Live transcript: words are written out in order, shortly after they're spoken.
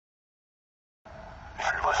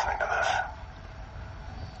you're listening to this,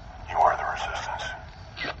 you are the resistance.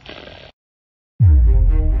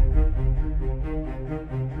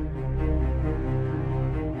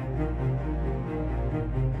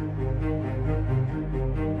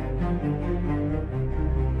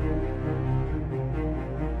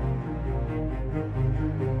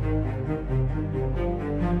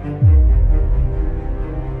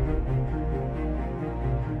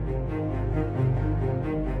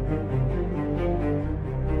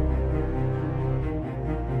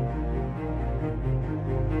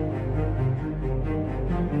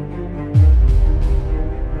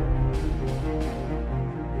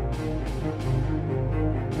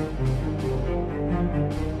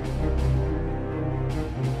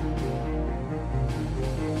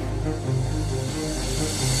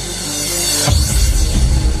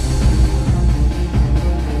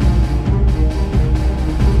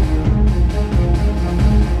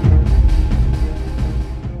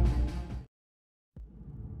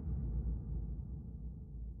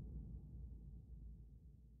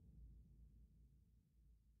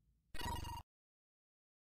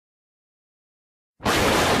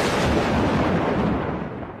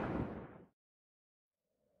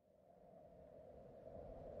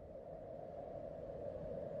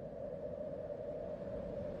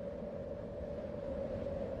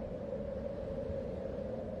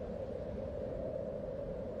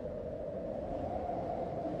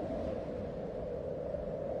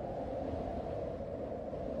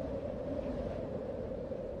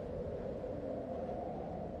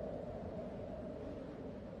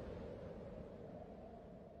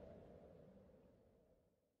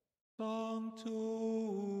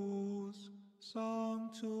 Sanctus,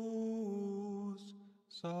 Sanctus,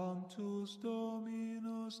 Sanctus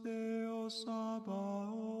Dominus Deus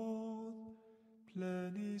Sabaoth,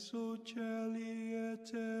 plenis ut celi et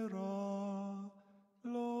terra,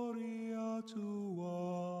 gloria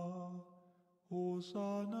tua,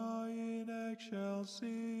 Hosanna in excelsis,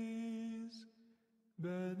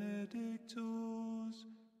 benedictus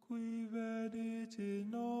qui venit in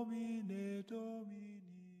nomine Domini.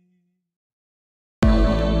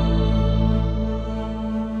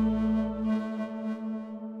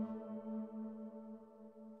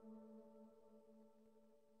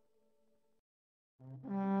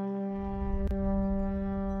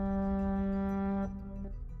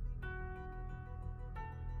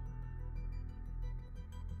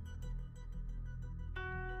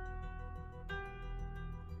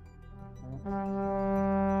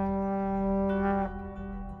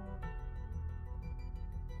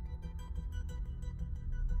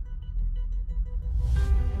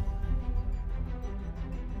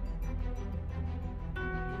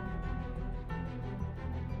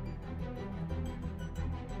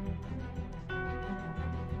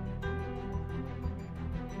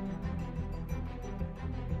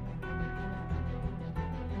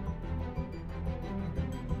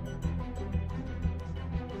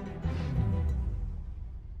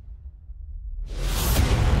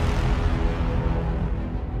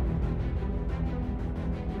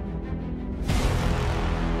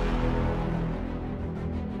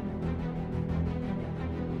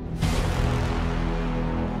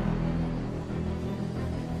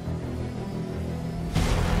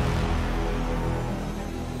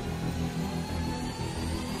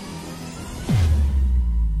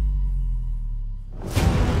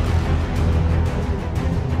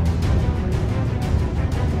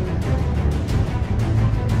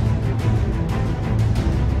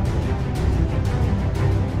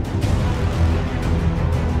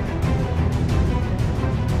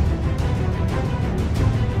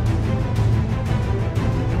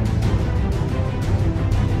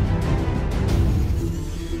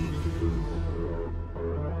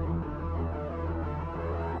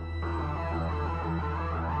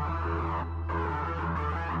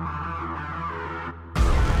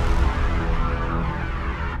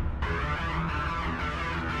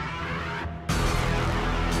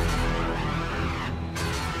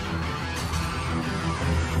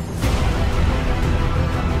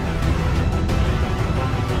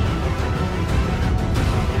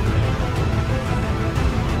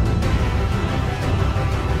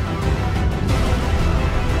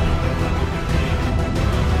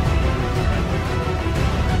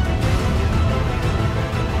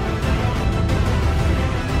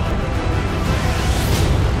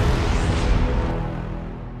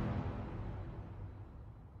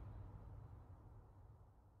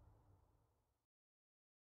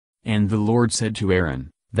 And the Lord said to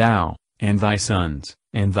Aaron, Thou, and thy sons,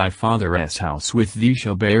 and thy father's house with thee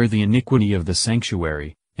shall bear the iniquity of the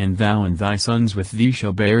sanctuary, and thou and thy sons with thee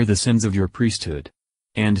shall bear the sins of your priesthood.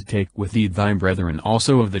 and take with thee thy brethren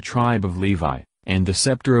also of the tribe of Levi, and the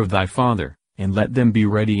scepter of thy father, and let them be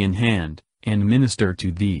ready in hand, and minister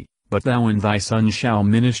to thee, but thou and thy sons shall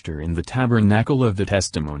minister in the tabernacle of the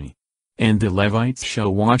testimony. And the Levites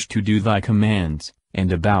shall watch to do thy commands,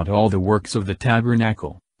 and about all the works of the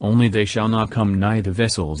tabernacle, only they shall not come nigh the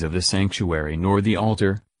vessels of the sanctuary nor the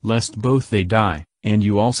altar, lest both they die, and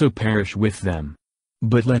you also perish with them.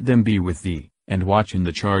 But let them be with thee, and watch in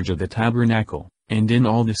the charge of the tabernacle, and in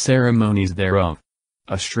all the ceremonies thereof.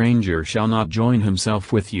 A stranger shall not join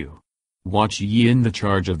himself with you. Watch ye in the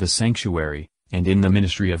charge of the sanctuary, and in the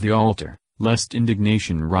ministry of the altar, lest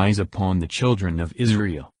indignation rise upon the children of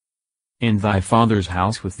Israel. And thy father's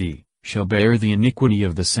house with thee, shall bear the iniquity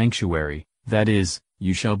of the sanctuary, that is,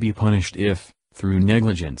 you shall be punished if, through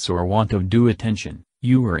negligence or want of due attention,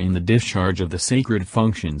 you are in the discharge of the sacred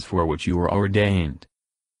functions for which you are ordained.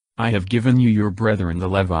 I have given you your brethren the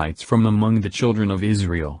Levites from among the children of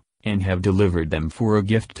Israel, and have delivered them for a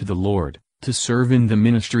gift to the Lord, to serve in the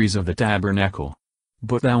ministries of the tabernacle.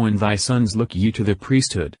 But thou and thy sons look ye to the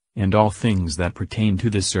priesthood, and all things that pertain to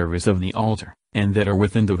the service of the altar, and that are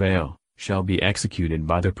within the veil, shall be executed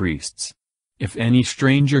by the priests. If any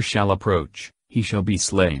stranger shall approach, he shall be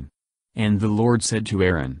slain. And the Lord said to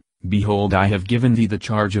Aaron, Behold, I have given thee the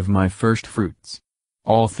charge of my firstfruits.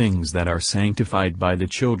 All things that are sanctified by the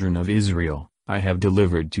children of Israel, I have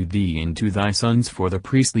delivered to thee and to thy sons for the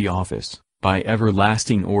priestly office, by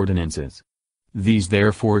everlasting ordinances. These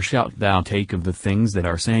therefore shalt thou take of the things that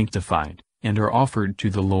are sanctified, and are offered to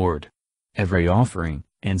the Lord. Every offering,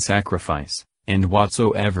 and sacrifice, and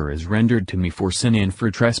whatsoever is rendered to me for sin and for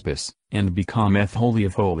trespass, and becometh holy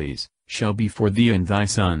of holies, shall be for thee and thy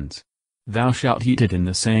sons. Thou shalt eat it in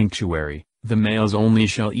the sanctuary, the males only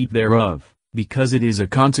shall eat thereof, because it is a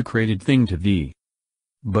consecrated thing to thee.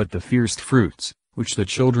 But the first fruits, which the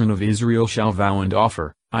children of Israel shall vow and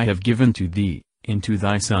offer, I have given to thee, and to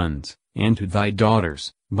thy sons, and to thy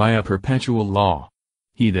daughters, by a perpetual law.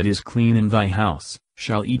 He that is clean in thy house,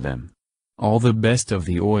 shall eat them. All the best of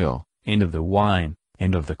the oil, and of the wine,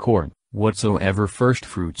 and of the corn, whatsoever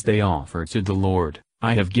firstfruits they offer to the Lord,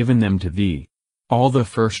 I have given them to thee. All the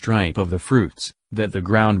first ripe of the fruits, that the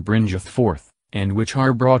ground bringeth forth, and which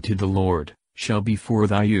are brought to the Lord, shall be for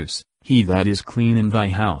thy use. He that is clean in thy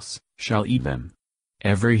house, shall eat them.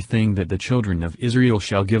 Everything that the children of Israel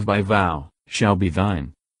shall give by vow, shall be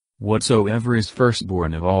thine. Whatsoever is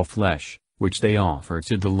firstborn of all flesh, which they offer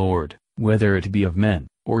to the Lord, whether it be of men,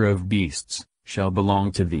 or of beasts, shall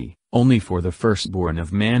belong to thee. Only for the firstborn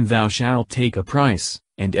of man thou shalt take a price,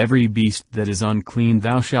 and every beast that is unclean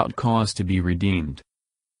thou shalt cause to be redeemed.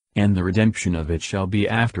 And the redemption of it shall be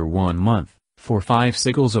after 1 month, for 5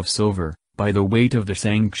 sickles of silver, by the weight of the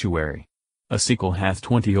sanctuary. A sickle hath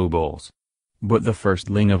 20 obols. But the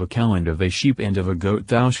firstling of a cow and of a sheep and of a goat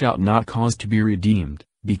thou shalt not cause to be redeemed,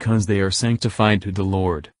 because they are sanctified to the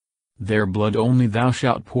Lord. Their blood only thou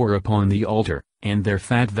shalt pour upon the altar, and their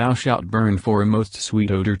fat thou shalt burn for a most sweet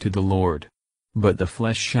odor to the Lord. But the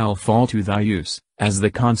flesh shall fall to thy use, as the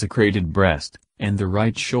consecrated breast, and the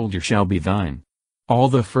right shoulder shall be thine. All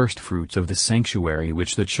the firstfruits of the sanctuary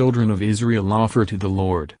which the children of Israel offer to the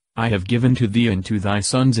Lord, I have given to thee and to thy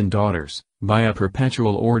sons and daughters, by a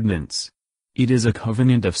perpetual ordinance. It is a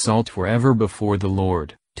covenant of salt forever before the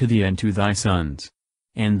Lord, to thee and to thy sons.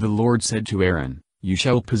 And the Lord said to Aaron, You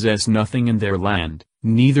shall possess nothing in their land,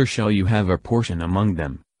 neither shall you have a portion among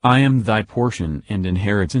them. I am thy portion and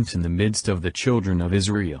inheritance in the midst of the children of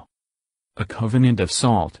Israel. A covenant of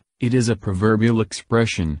salt, it is a proverbial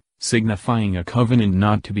expression, signifying a covenant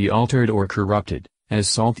not to be altered or corrupted, as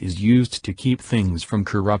salt is used to keep things from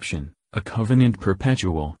corruption, a covenant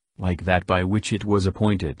perpetual, like that by which it was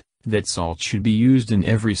appointed, that salt should be used in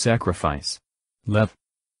every sacrifice. Lev.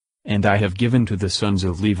 And I have given to the sons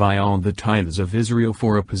of Levi all the tithes of Israel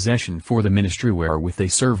for a possession for the ministry wherewith they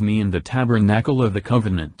serve me in the tabernacle of the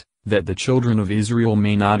covenant, that the children of Israel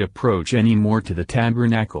may not approach any more to the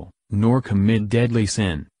tabernacle, nor commit deadly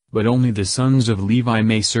sin, but only the sons of Levi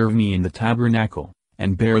may serve me in the tabernacle,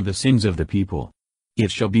 and bear the sins of the people.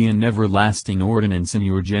 It shall be an everlasting ordinance in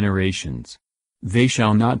your generations. They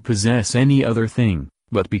shall not possess any other thing,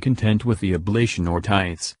 but be content with the oblation or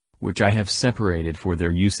tithes, which I have separated for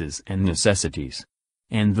their uses and necessities.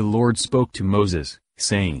 And the Lord spoke to Moses,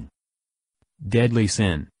 saying, Deadly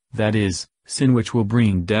sin, that is, sin which will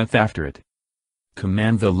bring death after it.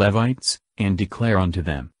 Command the Levites, and declare unto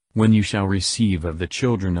them, when you shall receive of the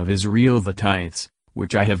children of Israel the tithes,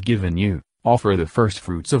 which I have given you, offer the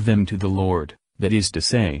firstfruits of them to the Lord, that is to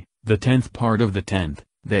say, the 10th part of the 10th,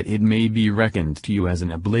 that it may be reckoned to you as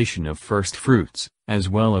an oblation of firstfruits, as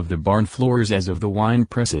well of the barn floors as of the wine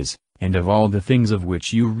presses, and of all the things of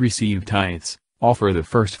which you receive tithes, offer the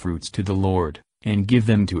firstfruits to the Lord, and give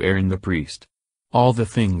them to Aaron the priest. All the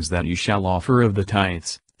things that you shall offer of the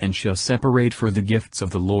tithes, and shall separate for the gifts of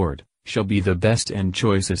the Lord, shall be the best and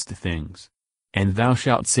choicest things. And thou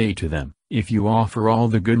shalt say to them, if you offer all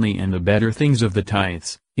the goodly and the better things of the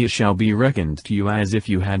tithes, it shall be reckoned to you as if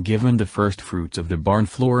you had given the firstfruits of the barn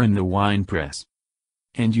floor and the winepress.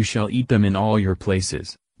 And you shall eat them in all your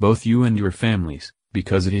places, both you and your families,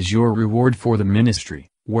 because it is your reward for the ministry,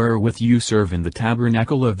 wherewith you serve in the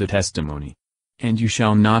tabernacle of the testimony. And you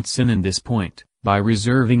shall not sin in this point, by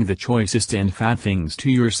reserving the choicest and fat things to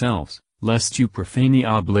yourselves, lest you profane the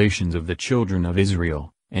oblations of the children of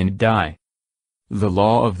Israel, and die. The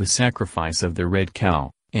law of the sacrifice of the red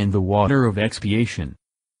cow, and the water of expiation.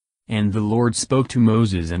 And the Lord spoke to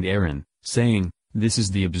Moses and Aaron, saying, This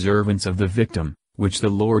is the observance of the victim, which the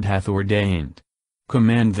Lord hath ordained.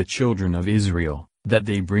 Command the children of Israel, that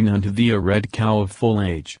they bring unto thee a red cow of full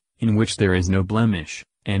age, in which there is no blemish,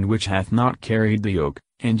 and which hath not carried the yoke,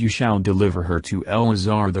 and you shall deliver her to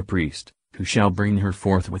Eleazar the priest, who shall bring her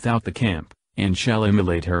forth without the camp, and shall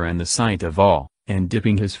immolate her in the sight of all, and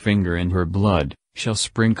dipping his finger in her blood, shall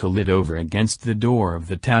sprinkle it over against the door of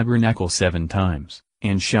the tabernacle 7 times,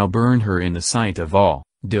 and shall burn her in the sight of all,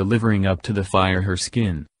 delivering up to the fire her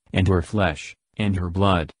skin, and her flesh, and her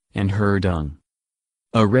blood, and her dung.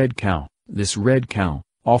 A red cow, this red cow,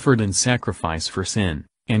 offered in sacrifice for sin,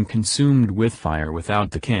 and consumed with fire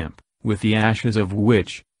without the camp, with the ashes of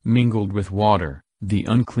which, mingled with water, the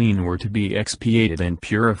unclean were to be expiated and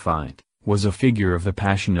purified, was a figure of the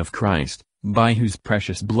passion of Christ, by whose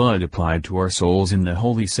precious blood applied to our souls in the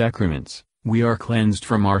holy sacraments, we are cleansed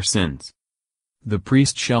from our sins. The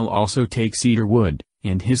priest shall also take cedar wood,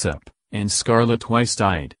 and hyssop, and scarlet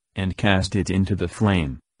twice-dyed, and cast it into the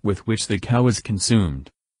flame, with which the cow is consumed.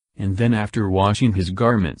 And then after washing his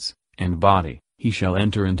garments, and body, he shall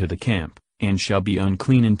enter into the camp, and shall be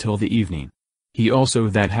unclean until the evening. He also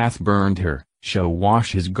that hath burned her, shall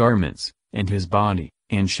wash his garments, and his body,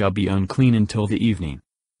 and shall be unclean until the evening.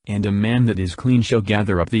 And a man that is clean shall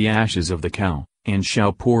gather up the ashes of the cow, and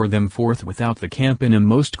shall pour them forth without the camp in a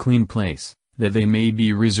most clean place, that they may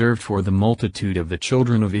be reserved for the multitude of the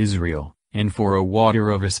children of Israel, and for a water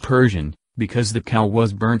of aspersion, because the cow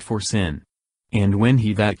was burnt for sin. And when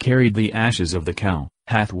he that carried the ashes of the cow,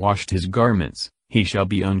 hath washed his garments, he shall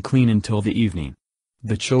be unclean until the evening.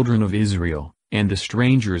 The children of Israel, and the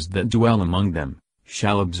strangers that dwell among them,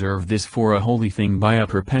 shall observe this for a holy thing by a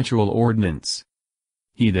perpetual ordinance.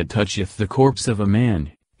 He that toucheth the corpse of a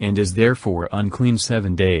man, and is therefore unclean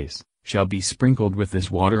 7 days, shall be sprinkled with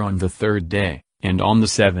this water on the 3rd day, and on the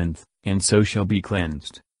 7th, and so shall be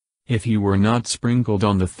cleansed. If he were not sprinkled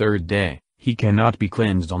on the 3rd day, he cannot be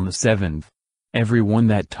cleansed on the 7th. Every one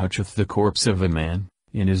that toucheth the corpse of a man,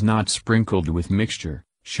 and is not sprinkled with mixture,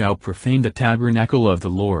 shall profane the tabernacle of the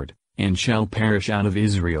Lord, and shall perish out of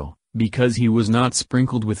Israel, because he was not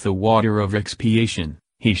sprinkled with the water of expiation.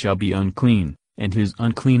 He shall be unclean, and his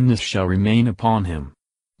uncleanness shall remain upon him.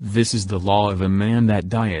 This is the law of a man that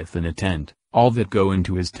dieth in a tent. All that go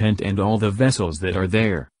into his tent and all the vessels that are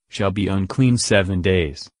there, shall be unclean 7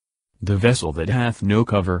 days. The vessel that hath no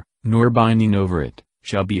cover, nor binding over it,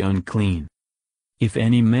 shall be unclean. If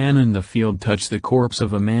any man in the field touch the corpse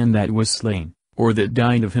of a man that was slain, or that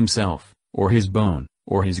died of himself, or his bone,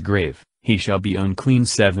 or his grave, he shall be unclean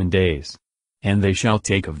 7 days. And they shall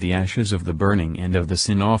take of the ashes of the burning and of the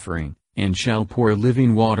sin offering, and shall pour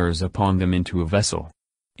living waters upon them into a vessel.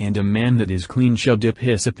 And a man that is clean shall dip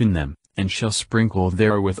hyssop in them, and shall sprinkle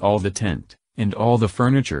therewith all the tent, and all the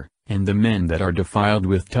furniture, and the men that are defiled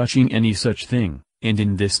with touching any such thing, and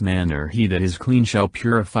in this manner he that is clean shall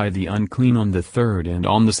purify the unclean on the 3rd and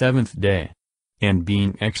on the 7th day. And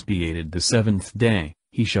being expiated the 7th day,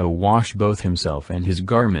 he shall wash both himself and his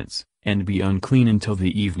garments, and be unclean until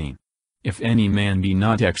the evening. If any man be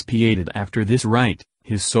not expiated after this rite,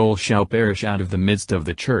 his soul shall perish out of the midst of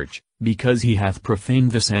the church, because he hath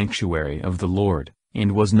profaned the sanctuary of the Lord,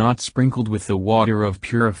 and was not sprinkled with the water of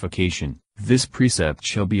purification. This precept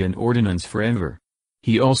shall be an ordinance forever.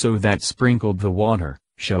 He also that sprinkled the water,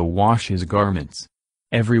 shall wash his garments.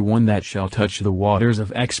 Every one that shall touch the waters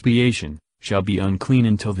of expiation, shall be unclean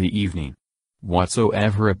until the evening.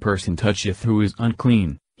 Whatsoever a person toucheth who is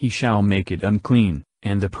unclean, he shall make it unclean,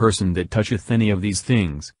 and the person that toucheth any of these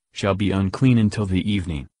things, shall be unclean until the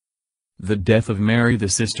evening. The death of Mary the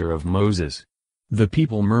sister of Moses. The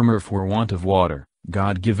people murmur for want of water,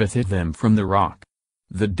 God giveth it them from the rock.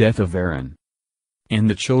 The death of Aaron. And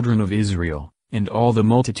the children of Israel, and all the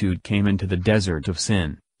multitude came into the desert of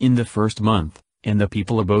Sin, in the 1st month, and the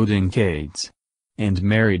people abode in caves. And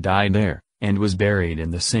Mary died there, and was buried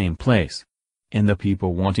in the same place. And the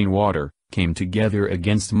people wanting water, came together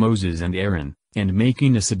against Moses and Aaron, and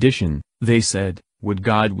making a sedition, they said, Would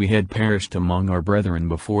God we had perished among our brethren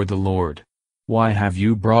before the Lord! Why have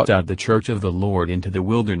you brought out the church of the Lord into the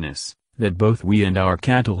wilderness, that both we and our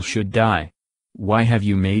cattle should die? Why have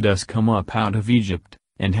you made us come up out of Egypt,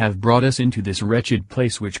 and have brought us into this wretched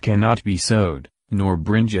place which cannot be sowed, nor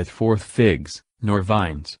bringeth forth figs, nor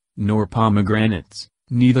vines, nor pomegranates,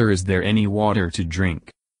 neither is there any water to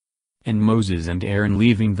drink? And Moses and Aaron,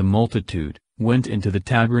 leaving the multitude, went into the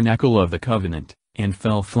tabernacle of the covenant, and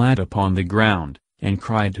fell flat upon the ground, and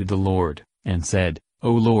cried to the Lord, and said,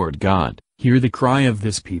 O Lord God, hear the cry of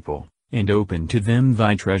this people, and open to them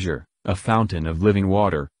thy treasure, a fountain of living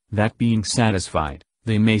water, that being satisfied,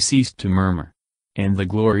 they may cease to murmur. And the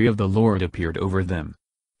glory of the Lord appeared over them.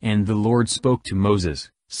 And the Lord spoke to Moses,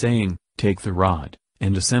 saying, Take the rod,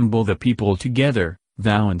 and assemble the people together,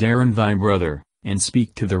 thou and Aaron thy brother, and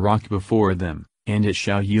speak to the rock before them, and it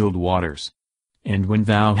shall yield waters. And when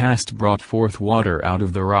thou hast brought forth water out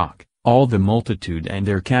of the rock, all the multitude and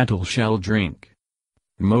their cattle shall drink.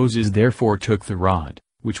 Moses therefore took the rod,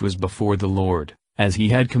 which was before the Lord, as he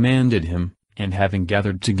had commanded him, and having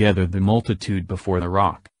gathered together the multitude before the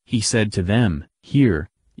rock, he said to them, Hear,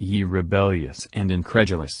 ye rebellious and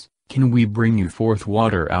incredulous, can we bring you forth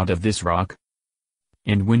water out of this rock?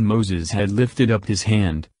 And when Moses had lifted up his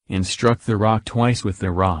hand, and struck the rock twice with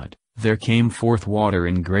the rod, there came forth water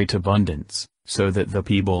in great abundance, so that the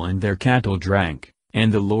people and their cattle drank.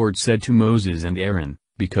 And the Lord said to Moses and Aaron,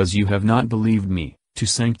 Because you have not believed me, to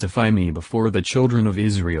sanctify me before the children of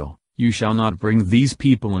Israel, you shall not bring these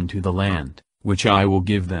people into the land, which I will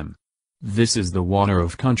give them. This is the water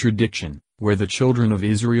of contradiction, where the children of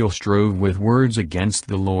Israel strove with words against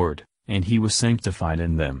the Lord, and he was sanctified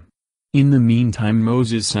in them. In the meantime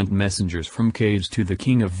Moses sent messengers from Cades to the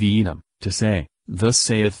king of Edom, to say, Thus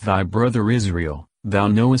saith thy brother Israel, Thou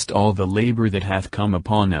knowest all the labor that hath come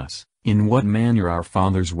upon us, in what manner our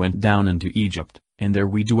fathers went down into Egypt, and there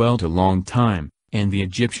we dwelt a long time, and the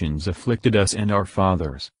Egyptians afflicted us and our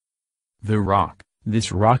fathers. The rock,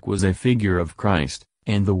 this rock was a figure of Christ,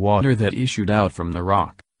 and the water that issued out from the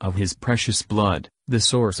rock, of his precious blood, the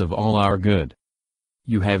source of all our good.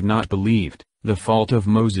 You have not believed. The fault of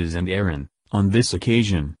Moses and Aaron, on this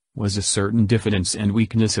occasion, was a certain diffidence and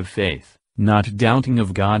weakness of faith, not doubting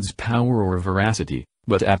of God's power or veracity,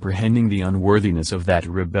 but apprehending the unworthiness of that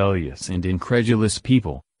rebellious and incredulous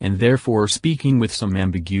people, and therefore speaking with some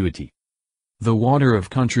ambiguity. The water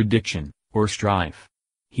of contradiction, or strife.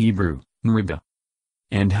 Hebrew, Meribah.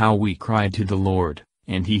 And how we cried to the Lord,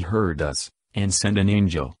 and he heard us, and sent an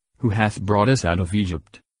angel, who hath brought us out of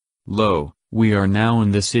Egypt. Lo, we are now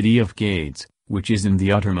in the city of Cades, which is in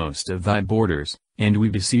the uttermost of thy borders, and we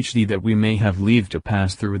beseech thee that we may have leave to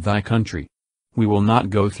pass through thy country. We will not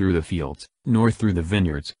go through the fields, nor through the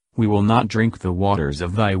vineyards, we will not drink the waters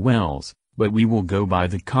of thy wells, but we will go by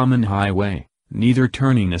the common highway, neither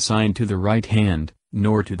turning aside to the right hand,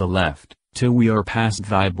 nor to the left, till we are past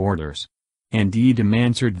thy borders. And Edom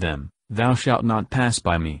answered them, Thou shalt not pass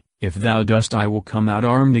by me, if thou dost I will come out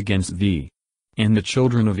armed against thee. And the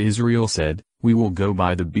children of Israel said, We will go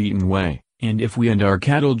by the beaten way, and if we and our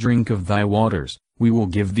cattle drink of thy waters, we will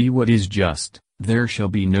give thee what is just, there shall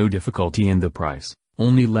be no difficulty in the price,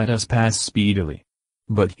 only let us pass speedily.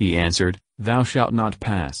 But he answered, Thou shalt not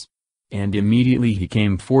pass. And immediately he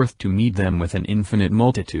came forth to meet them with an infinite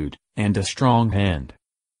multitude, and a strong hand.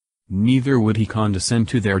 Neither would he condescend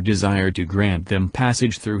to their desire to grant them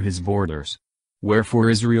passage through his borders. Wherefore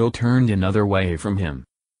Israel turned another way from him.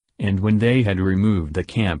 And when they had removed the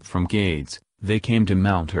camp from Cades, they came to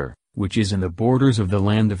Mount Hor, which is in the borders of the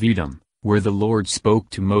land of Edom, where the Lord spoke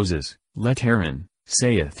to Moses, Let Aaron,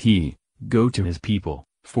 saith he, go to his people,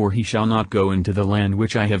 for he shall not go into the land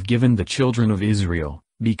which I have given the children of Israel,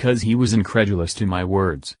 because he was incredulous to my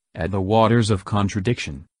words, at the waters of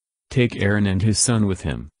contradiction. Take Aaron and his son with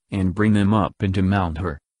him, and bring them up into Mount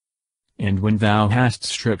Hor. And when thou hast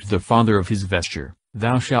stripped the father of his vesture,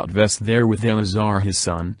 thou shalt vest there with Eleazar his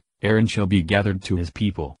son, Aaron shall be gathered to his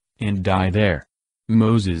people, and die there.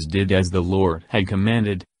 Moses did as the Lord had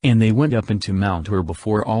commanded, and they went up into Mount Hor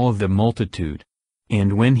before all of the multitude.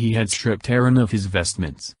 And when he had stripped Aaron of his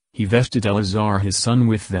vestments, he vested Eleazar his son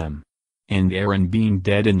with them. And Aaron being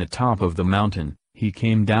dead in the top of the mountain, he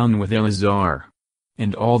came down with Eleazar.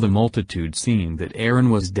 And all the multitude seeing that Aaron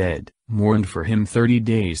was dead, mourned for him 30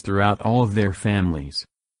 days throughout all of their families.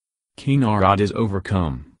 King Arad is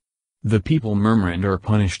overcome. The people murmur and are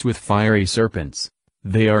punished with fiery serpents.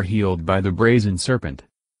 They are healed by the brazen serpent.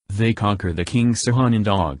 They conquer the king Sihon and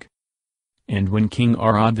Og. And when King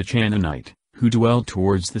Arad the Canaanite, who dwelt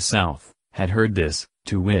towards the south, had heard this,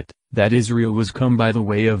 to wit, that Israel was come by the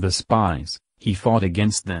way of the spies, he fought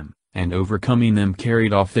against them, and overcoming them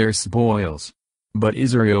carried off their spoils. But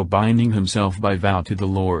Israel binding himself by vow to the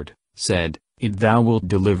Lord, said, If thou wilt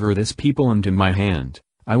deliver this people into my hand,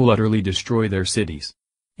 I will utterly destroy their cities.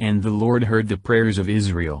 And the Lord heard the prayers of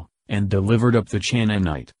Israel, and delivered up the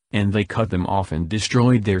Canaanite, and they cut them off and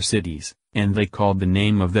destroyed their cities, and they called the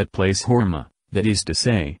name of that place Hormah, that is to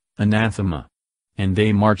say, anathema. And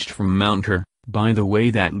they marched from Mount Hor, by the way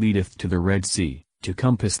that leadeth to the Red Sea, to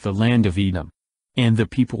compass the land of Edom. And the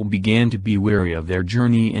people began to be weary of their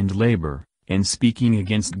journey and labor, and speaking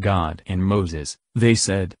against God and Moses, they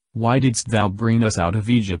said, Why didst thou bring us out of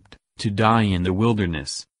Egypt, to die in the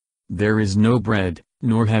wilderness? There is no bread,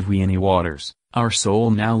 nor have we any waters, our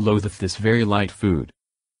soul now loatheth this very light food.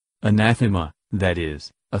 Anathema, that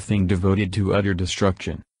is, a thing devoted to utter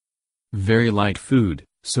destruction. Very light food,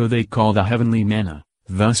 so they call the heavenly manna,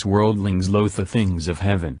 thus worldlings loathe the things of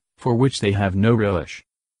heaven, for which they have no relish.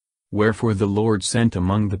 Wherefore the Lord sent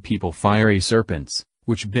among the people fiery serpents,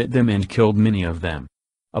 which bit them and killed many of them.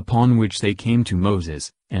 Upon which they came to Moses,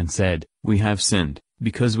 and said, We have sinned,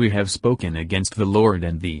 because we have spoken against the Lord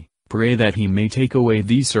and thee, pray that he may take away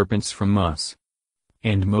these serpents from us.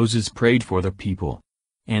 And Moses prayed for the people.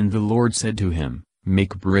 And the Lord said to him,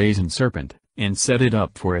 Make a brazen serpent, and set it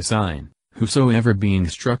up for a sign, whosoever being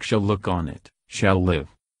struck shall look on it, shall live.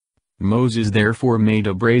 Moses therefore made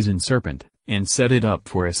a brazen serpent, and set it up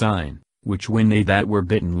for a sign, which when they that were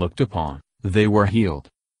bitten looked upon, they were healed.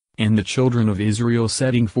 And the children of Israel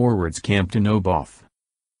setting forwards camped in Oboth.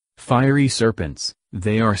 Fiery serpents,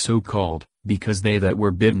 they are so called, because they that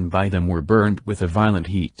were bitten by them were burned with a violent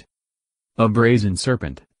heat. A brazen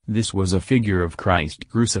serpent, this was a figure of Christ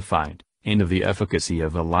crucified, and of the efficacy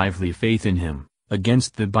of a lively faith in him,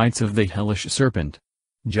 against the bites of the hellish serpent.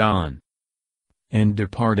 John. And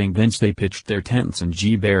departing thence they pitched their tents in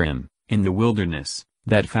Jebarim, in the wilderness,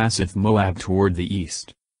 that faceth Moab toward the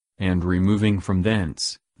east. And removing from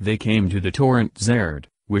thence, they came to the torrent Zerd,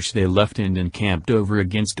 which they left and encamped over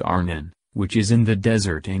against Arnon, which is in the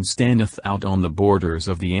desert and standeth out on the borders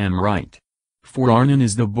of the Amorite. For Arnon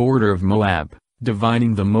is the border of Moab,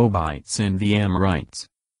 dividing the Moabites and the Amorites.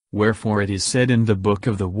 Wherefore it is said in the book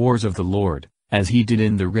of the wars of the Lord, As he did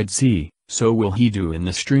in the Red Sea, so will he do in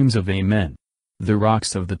the streams of Amen. The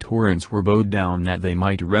rocks of the torrents were bowed down that they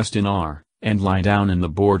might rest in Ar, and lie down in the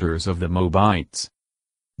borders of the Moabites.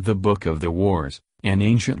 The Book of the Wars, an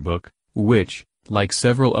ancient book, which, like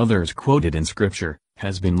several others quoted in Scripture,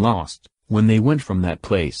 has been lost, when they went from that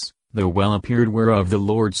place, the well appeared whereof the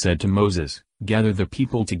Lord said to Moses, Gather the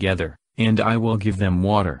people together, and I will give them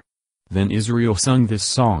water. Then Israel sung this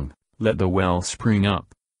song, Let the well spring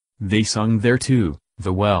up. They sung thereto,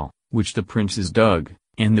 the well, which the princes dug,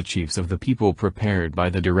 and the chiefs of the people prepared by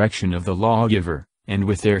the direction of the lawgiver, and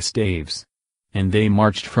with their staves. And they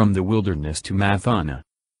marched from the wilderness to Mathana.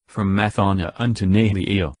 From Mathana unto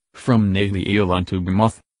Nahliel, from Nahliel unto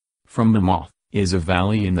Bamoth. From Bamoth, is a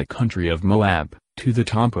valley in the country of Moab, to the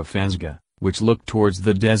top of Phasgah, which looked towards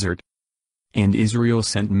the desert. And Israel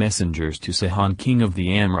sent messengers to Sihon king of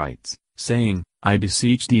the Amorites, saying, I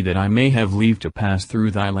beseech thee that I may have leave to pass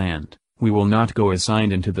through thy land, we will not go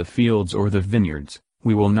aside into the fields or the vineyards,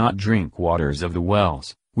 we will not drink waters of the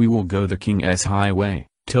wells, we will go the king's highway,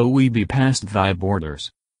 till we be past thy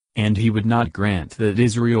borders. And he would not grant that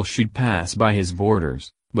Israel should pass by his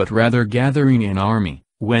borders, but rather gathering an army,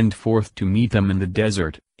 went forth to meet them in the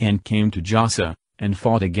desert, and came to Jossa, and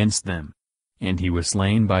fought against them. And he was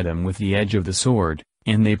slain by them with the edge of the sword,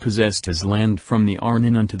 and they possessed his land from the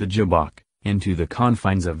Arnon unto the Jabbok, and to the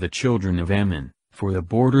confines of the children of Ammon, for the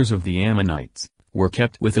borders of the Ammonites, were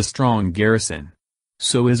kept with a strong garrison.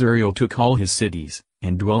 So Israel took all his cities,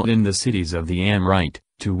 and dwelt in the cities of the Amorite,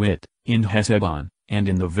 to wit, in Heshbon, and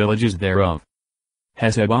in the villages thereof.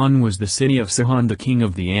 Heshbon was the city of Sihon the king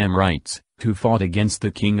of the Amorites, who fought against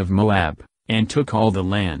the king of Moab, and took all the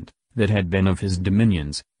land, that had been of his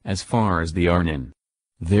dominions, as far as the Arnon.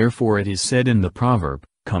 Therefore it is said in the proverb,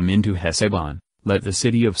 Come into Heshbon, let the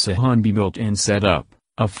city of Sihon be built and set up,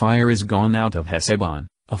 a fire is gone out of Heshbon,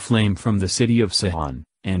 a flame from the city of Sihon,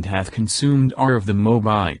 and hath consumed Ar of the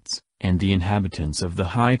Moabites, and the inhabitants of the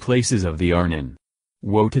high places of the Arnon.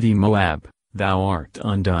 Woe to thee Moab, thou art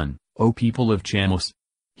undone, O people of Chamos!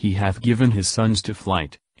 He hath given his sons to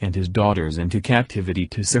flight, and his daughters into captivity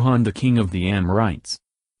to Sihon the king of the Amorites.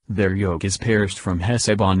 Their yoke is perished from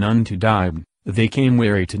Heshbon unto Dibon, they came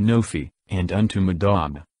weary to Nophi, and unto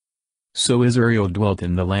Medab. So Israel dwelt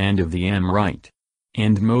in the land of the Amorite.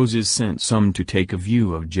 And Moses sent some to take a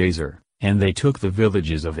view of Jazer, and they took the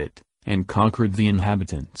villages of it, and conquered the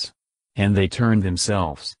inhabitants. And they turned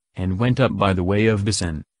themselves, and went up by the way of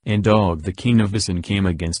Bashan, and Og the king of Bashan came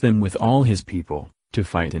against them with all his people, to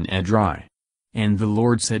fight in Edrei. And the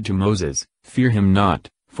Lord said to Moses, Fear him not,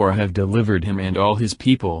 for I have delivered him and all his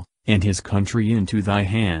people, and his country into thy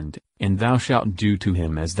hand, and thou shalt do to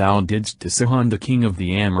him as thou didst to Sihon the king of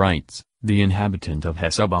the Amorites, the inhabitant of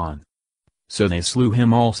Heshbon. So they slew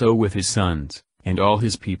him also with his sons, and all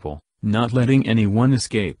his people, not letting any one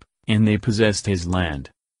escape, and they possessed his land.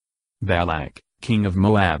 Balak, king of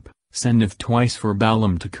Moab, sendeth twice for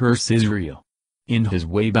Balaam to curse Israel. In his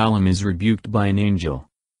way Balaam is rebuked by an angel.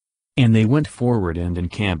 And they went forward and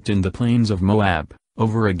encamped in the plains of Moab,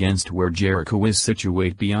 over against where Jericho is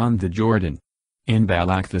situate beyond the Jordan. And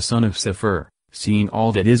Balak the son of Sepher, seeing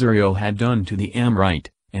all that Israel had done to the Amorite,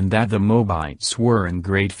 and that the Moabites were in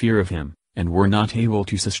great fear of him, and were not able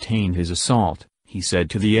to sustain his assault, he said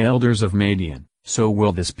to the elders of Madian, So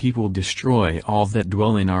will this people destroy all that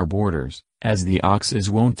dwell in our borders, as the ox is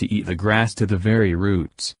wont to eat the grass to the very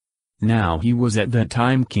roots. Now he was at that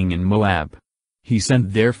time king in Moab. He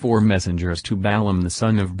sent therefore messengers to Balaam the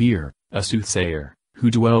son of Beor, a soothsayer, who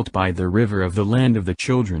dwelt by the river of the land of the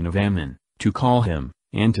children of Ammon, to call him,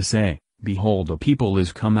 and to say, Behold, a people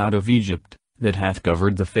is come out of Egypt, that hath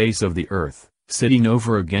covered the face of the earth, sitting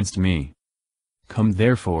over against me. Come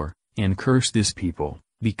therefore, and curse this people,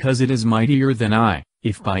 because it is mightier than I,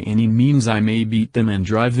 if by any means I may beat them and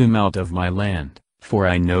drive them out of my land, for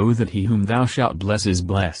I know that he whom thou shalt bless is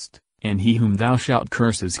blessed, and he whom thou shalt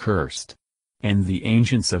curse is cursed. And the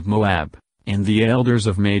ancients of Moab, and the elders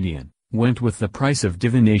of Madian, went with the price of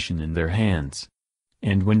divination in their hands.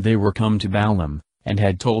 And when they were come to Balaam, and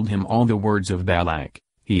had told him all the words of Balak,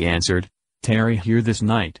 he answered, Tarry here this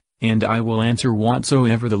night, and I will answer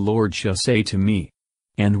whatsoever the Lord shall say to me.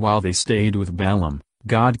 And while they stayed with Balaam,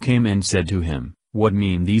 God came and said to him, What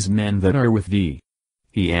mean these men that are with thee?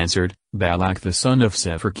 He answered, Balak the son of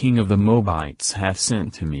Sepher king of the Moabites hath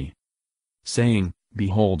sent to me, saying,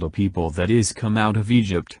 Behold, a people that is come out of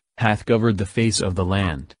Egypt, hath covered the face of the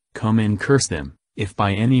land, come and curse them, if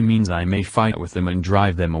by any means I may fight with them and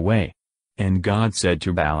drive them away. And God said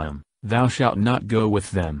to Balaam, Thou shalt not go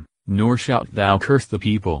with them, nor shalt thou curse the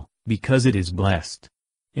people, because it is blessed.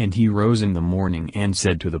 And he rose in the morning and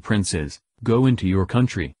said to the princes, Go into your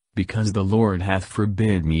country, because the Lord hath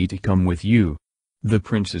forbid me to come with you. The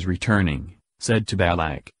princes returning, said to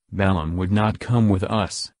Balak, Balaam would not come with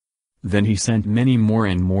us. Then he sent many more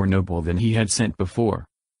and more noble than he had sent before.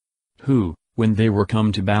 Who, when they were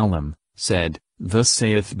come to Balaam, said, Thus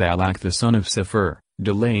saith Balak the son of Sepher,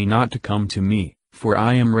 Delay not to come to me, for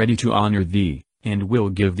I am ready to honor thee, and will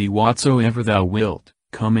give thee whatsoever thou wilt,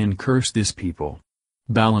 come and curse this people.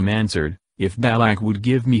 Balaam answered, If Balak would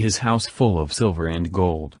give me his house full of silver and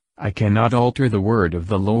gold, I cannot alter the word of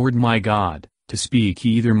the Lord my God, to speak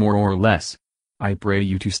either more or less. I pray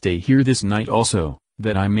you to stay here this night also,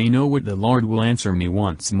 that I may know what the Lord will answer me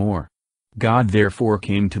once more. God therefore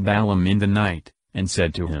came to Balaam in the night, and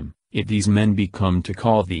said to him, If these men be come to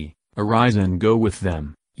call thee, arise and go with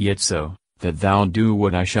them, yet so, that thou do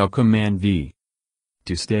what I shall command thee.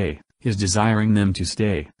 To stay, his desiring them to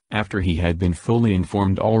stay, after he had been fully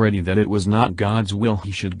informed already that it was not God's will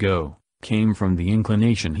he should go, came from the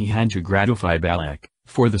inclination he had to gratify Balak,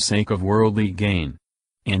 for the sake of worldly gain.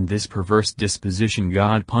 And this perverse disposition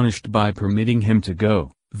God punished by permitting him to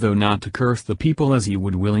go, though not to curse the people as he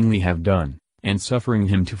would willingly have done, and suffering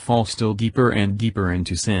him to fall still deeper and deeper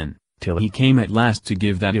into sin, till he came at last to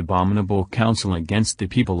give that abominable counsel against the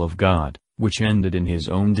people of God, which ended in his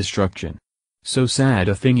own destruction. So sad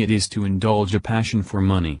a thing it is to indulge a passion for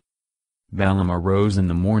money. Balaam arose in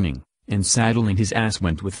the morning, and saddling his ass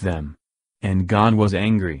went with them. And God was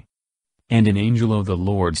angry. And an angel of the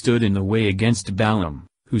Lord stood in the way against Balaam,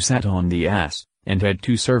 who sat on the ass, and had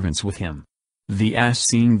 2 servants with him. The ass,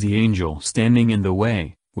 seeing the angel standing in the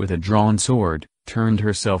way, with a drawn sword, turned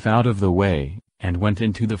herself out of the way, and went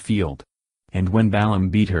into the field. And when Balaam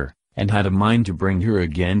beat her, and had a mind to bring her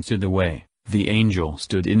again to the way, the angel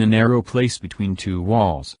stood in a narrow place between 2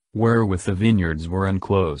 walls, wherewith the vineyards were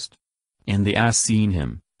unclosed. And the ass, seeing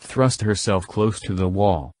him, thrust herself close to the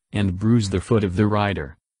wall, and bruised the foot of the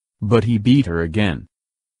rider. But he beat her again.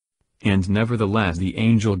 And nevertheless the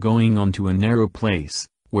angel, going on to a narrow place,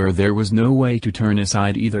 where there was no way to turn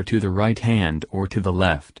aside either to the right hand or to the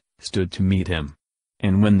left, stood to meet him.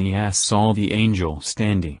 And when the ass saw the angel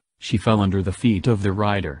standing, she fell under the feet of the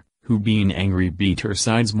rider, who being angry beat her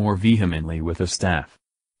sides more vehemently with a staff.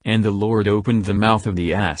 And the Lord opened the mouth of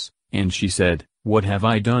the ass, and she said, What have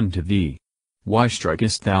I done to thee? Why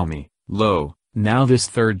strikest thou me, lo, now this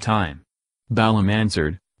 3rd time? Balaam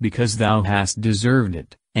answered, Because thou hast deserved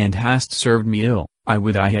it, and hast served me ill. I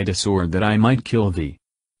would I had a sword that I might kill thee.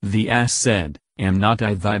 The ass said, Am not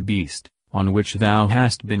I thy beast, on which thou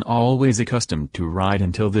hast been always accustomed to ride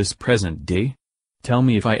until this present day? Tell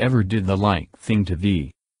me if I ever did the like thing to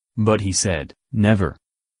thee. But he said, Never.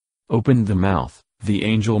 Opened the mouth, the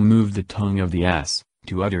angel moved the tongue of the ass,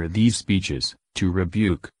 to utter these speeches, to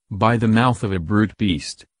rebuke, by the mouth of a brute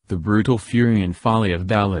beast, the brutal fury and folly of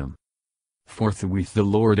Balaam. Forthwith the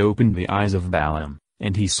Lord opened the eyes of Balaam,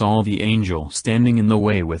 and he saw the angel standing in the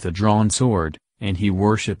way with a drawn sword, and he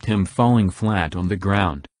worshipped him falling flat on the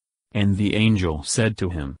ground. And the angel said to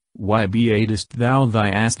him, Why beatest thou thy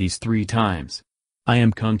ass these 3 times? I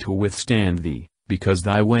am come to withstand thee, because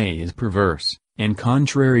thy way is perverse, and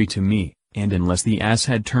contrary to me, and unless the ass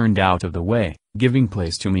had turned out of the way, giving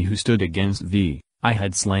place to me who stood against thee, I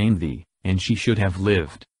had slain thee, and she should have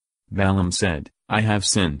lived. Balaam said, I have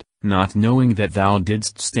sinned, not knowing that thou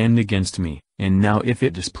didst stand against me, and now if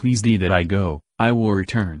it displease thee that I go, I will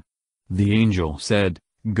return. The angel said,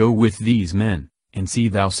 Go with these men, and see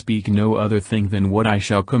thou speak no other thing than what I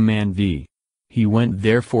shall command thee. He went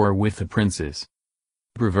therefore with the princes.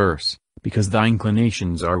 Perverse, because thy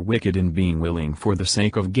inclinations are wicked in being willing for the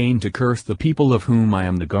sake of gain to curse the people of whom I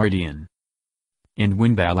am the guardian. And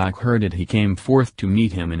when Balak heard it, he came forth to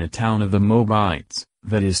meet him in a town of the Moabites,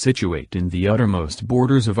 that is situate in the uttermost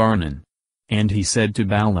borders of Arnon. And he said to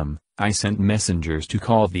Balaam, I sent messengers to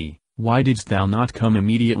call thee, why didst thou not come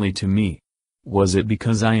immediately to me? Was it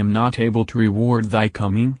because I am not able to reward thy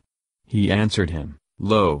coming? He answered him,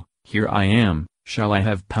 Lo, here I am, shall I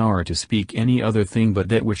have power to speak any other thing but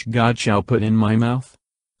that which God shall put in my mouth?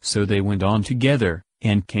 So they went on together,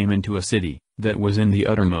 and came into a city, that was in the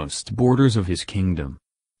uttermost borders of his kingdom.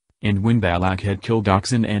 And when Balak had killed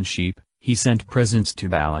oxen and sheep, he sent presents to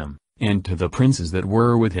Balaam, and to the princes that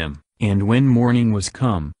were with him, and when morning was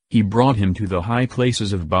come, he brought him to the high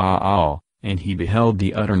places of Baal, and he beheld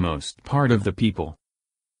the uttermost part of the people.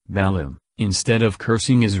 Balaam, instead of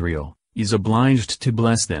cursing Israel, is obliged to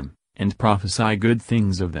bless them, and prophesy good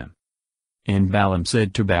things of them. And Balaam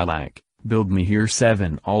said to Balak, Build me here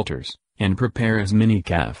 7 altars, and prepare as many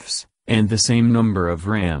calves, and the same number of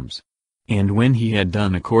rams. And when he had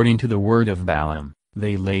done according to the word of Balaam,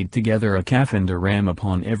 they laid together a calf and a ram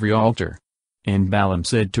upon every altar. And Balaam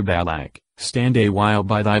said to Balak, Stand a while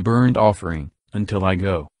by thy burnt offering, until I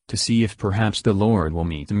go, to see if perhaps the Lord will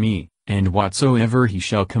meet me, and whatsoever he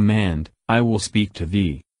shall command, I will speak to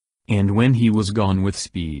thee. And when he was gone with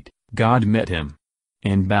speed, God met him.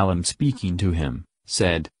 And Balaam speaking to him,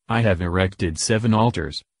 said, I have erected 7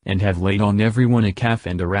 altars, and have laid on every one a calf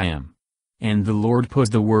and a ram. And the Lord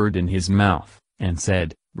put the word in his mouth, and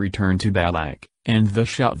said, Return to Balak, and thus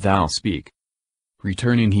shalt thou speak.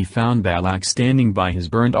 Returning he found Balak standing by his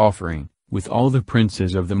burnt offering, with all the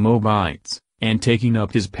princes of the Moabites, and taking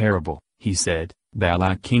up his parable, he said,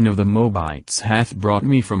 Balak king of the Moabites hath brought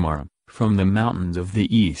me from Aram, from the mountains of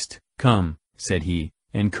the east. Come, said he,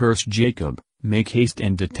 and curse Jacob, make haste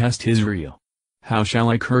and detest Israel. How shall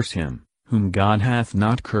I curse him, whom God hath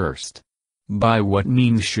not cursed? By what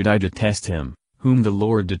means should I detest him, whom the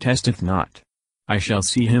Lord detesteth not? I shall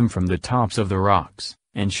see him from the tops of the rocks,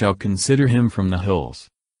 and shall consider him from the hills.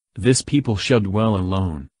 This people shall dwell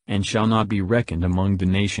alone, and shall not be reckoned among the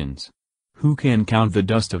nations. Who can count the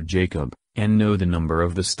dust of Jacob, and know the number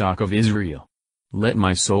of the stock of Israel? Let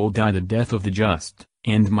my soul die the death of the just,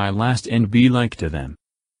 and my last end be like to them.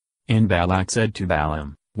 And Balak said to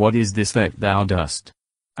Balaam, What is this that thou dost?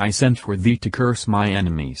 I sent for thee to curse my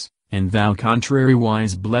enemies, and thou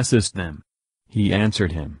contrariwise blessest them. He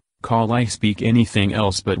answered him, Call I speak anything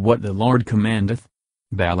else but what the Lord commandeth?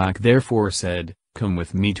 Balak therefore said, Come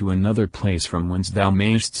with me to another place from whence thou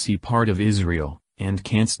mayest see part of Israel, and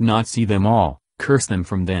canst not see them all, curse them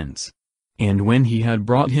from thence. And when he had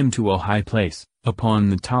brought him to a high place, upon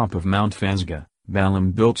the top of Mount Phasga,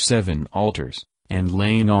 Balaam built 7 altars, and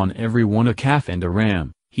laying on every one a calf and a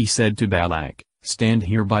ram, he said to Balak, Stand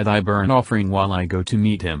here by thy burnt offering while I go to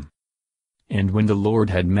meet him. And when the Lord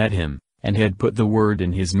had met him, and had put the word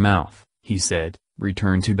in his mouth, he said,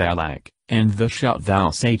 Return to Balak, and thus shalt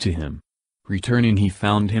thou say to him. Returning he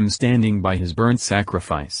found him standing by his burnt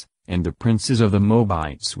sacrifice, and the princes of the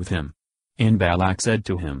Moabites with him. And Balak said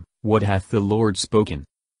to him, What hath the Lord spoken?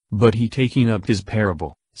 But he taking up his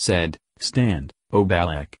parable, said, Stand, O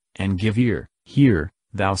Balak, and give ear. Hear,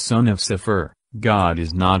 thou son of Sepher, God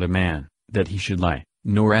is not a man, that he should lie,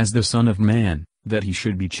 nor as the son of man, that he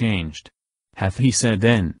should be changed. Hath he said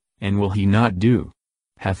then, and will he not do?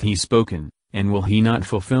 Hath he spoken, and will he not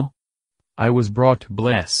fulfill? I was brought to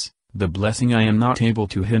bless, the blessing I am not able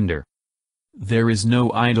to hinder. There is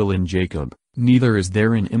no idol in Jacob, neither is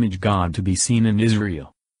there an image God to be seen in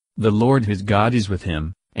Israel. The Lord his God is with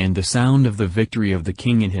him, and the sound of the victory of the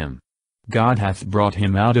king in him. God hath brought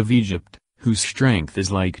him out of Egypt, whose strength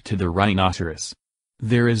is like to the rhinoceros.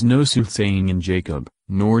 There is no soothsaying in Jacob,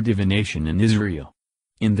 nor divination in Israel.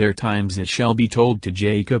 In their times it shall be told to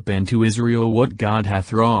Jacob and to Israel what God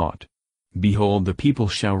hath wrought. Behold, the people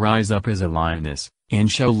shall rise up as a lioness, and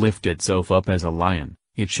shall lift itself up as a lion.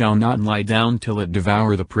 It shall not lie down till it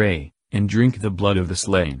devour the prey, and drink the blood of the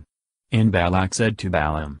slain. And Balak said to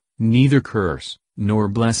Balaam, Neither curse, nor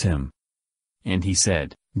bless him. And he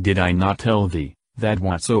said, Did I not tell thee, that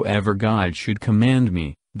whatsoever God should command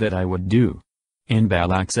me, that I would do? And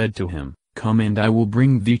Balak said to him, Come and I will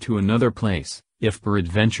bring thee to another place, if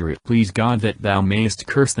peradventure it please God that thou mayest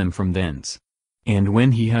curse them from thence. And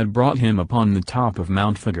when he had brought him upon the top of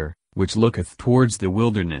Mount Fagar, which looketh towards the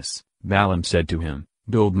wilderness, Balaam said to him,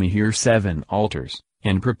 Build me here 7 altars,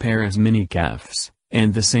 and prepare as many calves,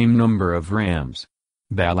 and the same number of rams.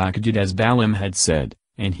 Balak did as Balaam had said,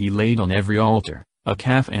 and he laid on every altar a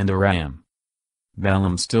calf and a ram.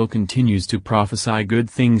 Balaam still continues to prophesy good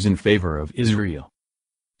things in favor of Israel.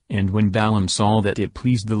 And when Balaam saw that it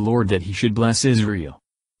pleased the Lord that he should bless Israel,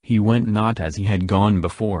 he went not as he had gone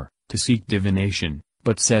before, to seek divination,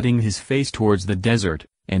 but setting his face towards the desert,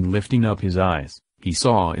 and lifting up his eyes, he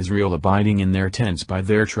saw Israel abiding in their tents by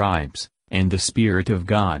their tribes, and the Spirit of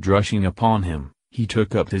God rushing upon him. He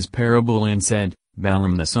took up his parable and said,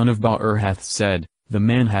 Balaam the son of Beor hath said, the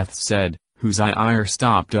man hath said, whose eye are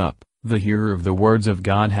stopped up, the hearer of the words of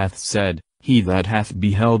God hath said, he that hath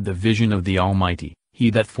beheld the vision of the Almighty, he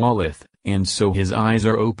that falleth, and so his eyes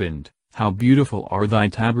are opened. How beautiful are thy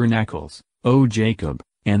tabernacles, O Jacob,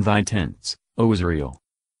 and thy tents, O Israel!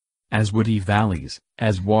 As woody valleys,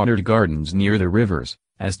 as watered gardens near the rivers,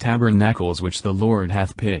 as tabernacles which the Lord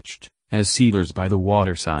hath pitched, as cedars by the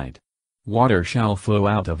waterside. Water shall flow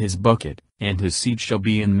out of his bucket, and his seat shall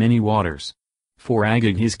be in many waters. For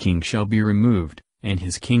Agag his king shall be removed, and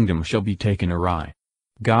his kingdom shall be taken awry.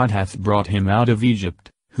 God hath brought him out of Egypt,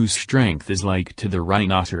 whose strength is like to the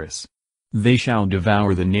rhinoceros. They shall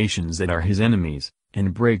devour the nations that are his enemies,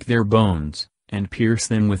 and break their bones, and pierce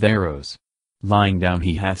them with arrows. Lying down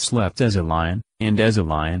he hath slept as a lion, and as a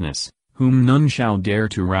lioness, whom none shall dare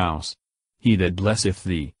to rouse. He that blesseth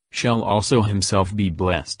thee, shall also himself be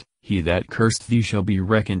blessed, he that cursed thee shall be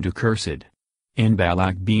reckoned accursed. And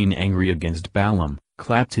Balak being angry against Balaam,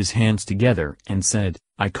 clapped his hands together and said,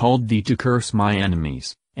 I called thee to curse my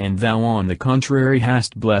enemies, and thou on the contrary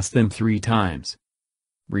hast blessed them 3 times.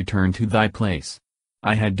 Return to thy place.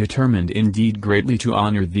 I had determined indeed greatly to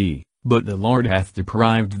honor thee, but the Lord hath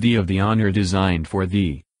deprived thee of the honor designed for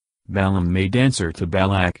thee. Balaam made answer to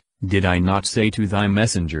Balak, Did I not say to thy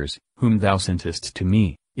messengers, whom thou sentest to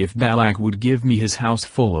me, if Balak would give me his house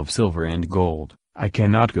full of silver and gold, I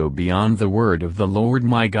cannot go beyond the word of the Lord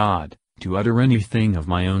my God, to utter anything of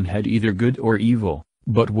my own head either good or evil,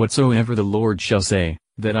 but whatsoever the Lord shall say,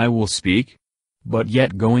 that I will speak? But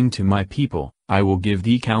yet going to my people, I will give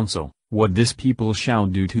thee counsel, what this people shall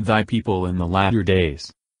do to thy people in the latter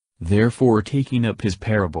days. Therefore taking up his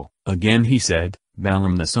parable, again he said,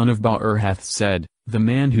 Balaam the son of Beor hath said, the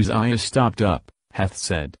man whose eye is stopped up, hath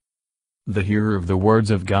said. The hearer of the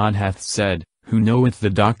words of God hath said, who knoweth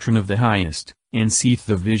the doctrine of the highest, and seeth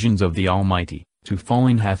the visions of the Almighty, to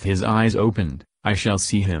falling hath his eyes opened, I shall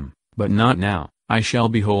see him, but not now, I shall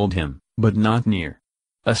behold him, but not near.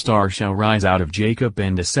 A star shall rise out of Jacob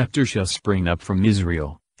and a scepter shall spring up from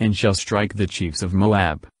Israel, and shall strike the chiefs of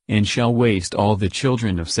Moab, and shall waste all the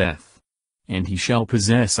children of Seth. And he shall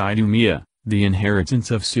possess Idumea, the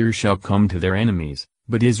inheritance of Seir shall come to their enemies,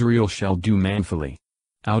 but Israel shall do manfully.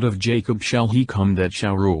 Out of Jacob shall he come that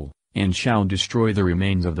shall rule, and shall destroy the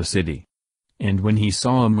remains of the city. And when he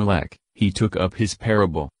saw Amalek, he took up his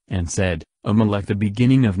parable, and said, Amalek the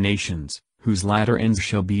beginning of nations, whose latter ends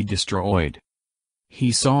shall be destroyed.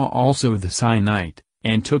 He saw also the Sinite,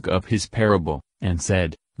 and took up his parable, and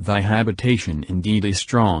said, Thy habitation indeed is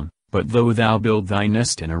strong, but though thou build thy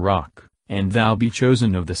nest in a rock, and thou be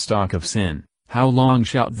chosen of the stock of sin, how long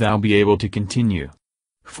shalt thou be able to continue?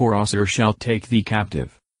 For Assur shall take thee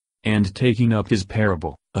captive. And taking up his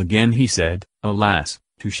parable, again he said, Alas,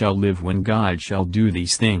 who shall live when God shall do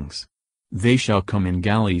these things? They shall come in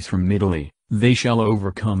galleys from Italy, they shall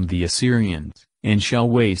overcome the Assyrians, and shall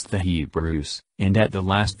waste the Hebrews, and at the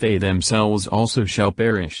last they themselves also shall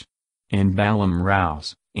perish. And Balaam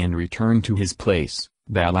rose, and returned to his place,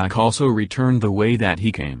 Balak also returned the way that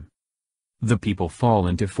he came. The people fall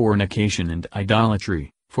into fornication and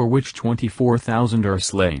idolatry, for which 24,000 are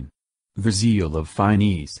slain. The zeal of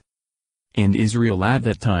Phinehas. And Israel at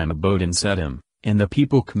that time abode in Sedom, and the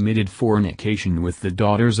people committed fornication with the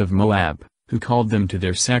daughters of Moab, who called them to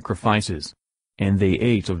their sacrifices. and they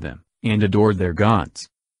ate of them, and adored their gods.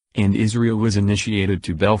 And Israel was initiated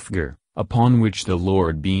to Belphegor, upon which the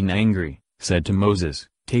Lord being angry, said to Moses,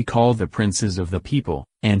 Take all the princes of the people,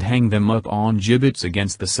 and hang them up on gibbets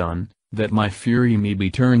against the sun, that my fury may be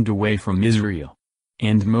turned away from Israel.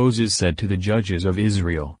 And Moses said to the judges of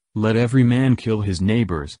Israel, Let every man kill his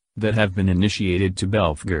neighbors, that have been initiated to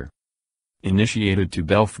Belphegor. Initiated to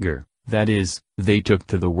Belphegor, that is, they took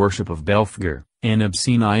to the worship of Belphegor, an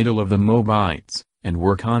obscene idol of the Moabites, and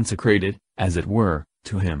were consecrated, as it were,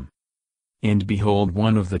 to him. And behold,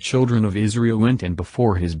 one of the children of Israel went in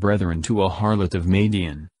before his brethren to a harlot of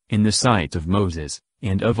Madian, in the sight of Moses,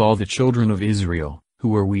 and of all the children of Israel, who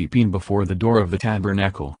were weeping before the door of the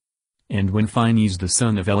tabernacle. And when Phinehas the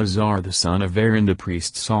son of Eleazar the son of Aaron the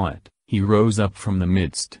priest saw it, he rose up from the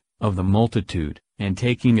midst of the multitude, and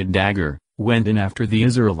taking a dagger, went in after the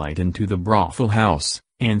Israelite into the brothel house,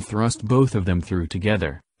 and thrust both of them through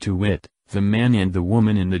together, to wit, the man and the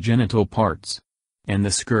woman in the genital parts. And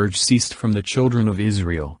the scourge ceased from the children of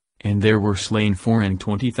Israel, and there were slain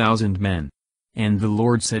 24,000 men. And the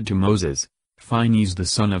Lord said to Moses, Phinehas the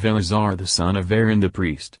son of Eleazar the son of Aaron the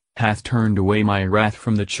priest, hath turned away my wrath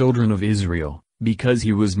from the children of Israel, because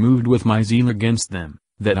he was moved with my zeal against them,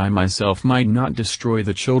 that I myself might not destroy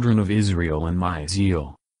the children of Israel in my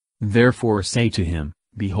zeal. Therefore say to him,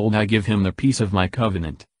 Behold, I give him the peace of my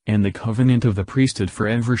covenant, and the covenant of the priesthood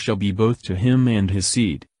forever shall be both to him and his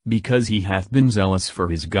seed, because he hath been zealous for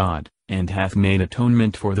his God, and hath made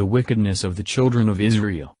atonement for the wickedness of the children of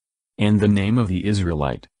Israel. And the name of the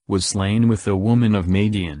Israelite, was slain with the woman of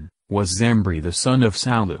Madian, was Zambri the son of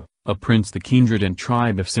Salu, a prince the kindred and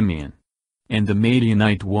tribe of Simeon. And the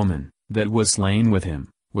Madianite woman, that was slain with him,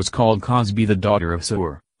 was called Cosbi the daughter of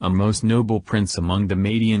Sur, a most noble prince among the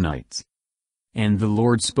Madianites. And the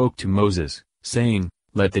Lord spoke to Moses, saying,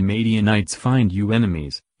 Let the Madianites find you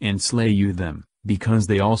enemies, and slay you them, because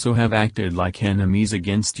they also have acted like enemies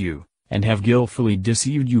against you, and have guiltfully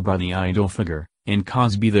deceived you by the idol figure, and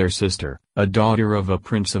Cosbi their sister, a daughter of a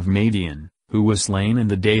prince of Madian, who was slain in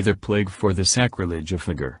the day the plague for the sacrilege of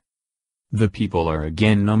figure. The people are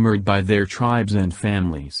again numbered by their tribes and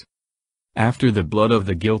families. After the blood of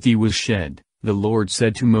the guilty was shed, the Lord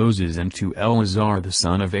said to Moses and to Eleazar the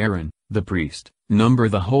son of Aaron, the priest, Number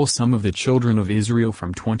the whole sum of the children of Israel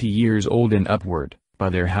from 20 years old and upward, by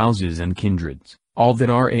their houses and kindreds, all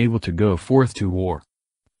that are able to go forth to war.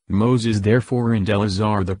 Moses therefore and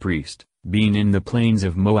Eleazar the priest, being in the plains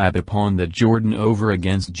of Moab upon the Jordan over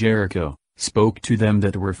against Jericho, spoke to them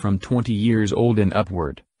that were from 20 years old and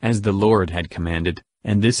upward, as the Lord had commanded,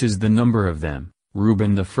 and this is the number of them,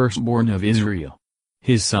 Reuben the firstborn of Israel.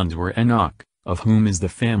 His sons were Enoch, of whom is the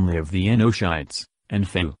family of the Enoshites, and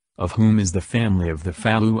Phalu, of whom is the family of the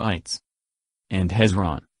Phaluites, and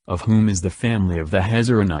Hezron, of whom is the family of the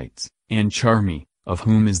Hezronites, and Charmi, of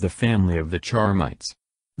whom is the family of the Charmites.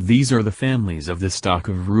 These are the families of the stock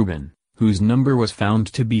of Reuben, whose number was found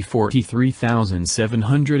to be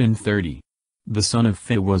 43,730. The son of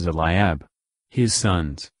Phalu was Eliab. His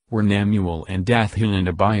sons were Namuel and Dathil and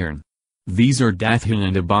Abiram. These are Dathil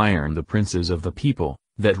and Abiram the princes of the people,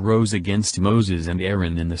 that rose against Moses and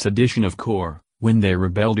Aaron in the sedition of Kor, when they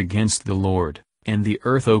rebelled against the Lord, and the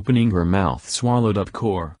earth opening her mouth swallowed up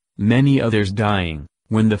Kor, many others dying,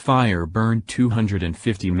 when the fire burned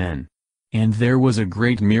 250 men. And there was a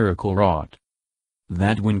great miracle wrought,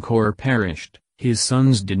 that when Kor perished, his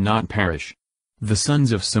sons did not perish. The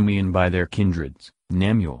sons of Simeon by their kindreds,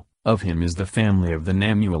 Namuel, of him is the family of the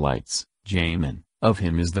Namuelites, Jamin, of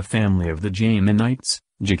him is the family of the Jaminites,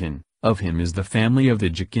 Jachin, of him is the family of the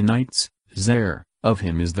Jachinites, Zer, of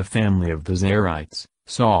him is the family of the Zerites,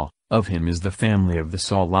 Saul, of him is the family of the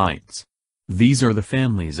Saulites. These are the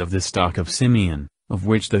families of the stock of Simeon, of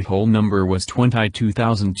which the whole number was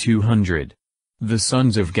 22,200. The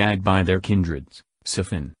sons of Gad by their kindreds,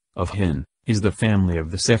 Sephan, of Hin, is the family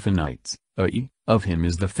of the Sephonites, Ai, of him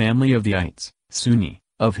is the family of the Ites, Suni,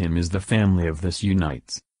 of him is the family of the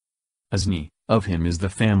Sunites. Azni, of him is the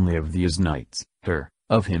family of the Aznites,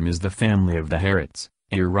 of him is the family of the Harites,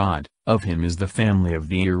 Arod, of him is the family of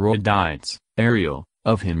the Arodites, Ariel,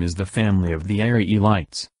 of him is the family of the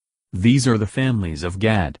Arielites. These are the families of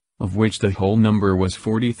Gad, of which the whole number was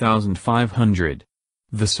 40,500.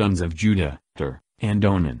 The sons of Judah, and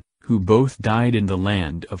Onan, who both died in the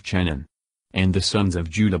land of Chanaan. And the sons of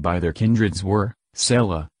Judah by their kindreds were,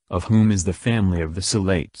 Selah, of whom is the family of the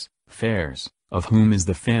Selates, Phares, of whom is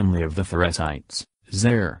the family of the Pharesites,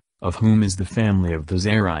 Zer, of whom is the family of the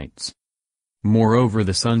Zerites. Moreover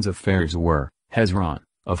the sons of Phares were, Hezron,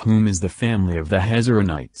 of whom is the family of the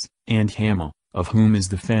Hezronites, and Hamul, of whom is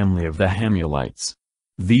the family of the Hamulites.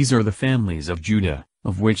 These are the families of Judah,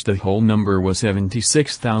 of which the whole number was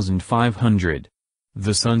 76,500.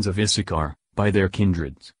 The sons of Issachar, by their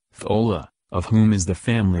kindreds, Thola, of whom is the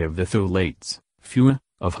family of the Tholates, Phua,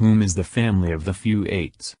 of whom is the family of the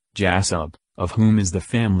Phuates, Jasub, of whom is the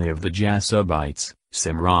family of the Jasubites,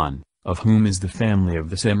 Simron, of whom is the family of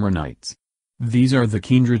the Simronites. These are the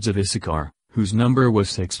kindreds of Issachar, whose number was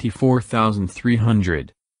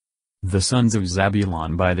 64,300. The sons of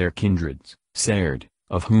Zabulon by their kindreds, Sard,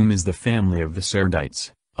 of whom is the family of the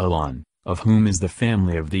Sardites, Elon, of whom is the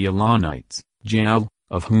family of the Elonites, Jaal,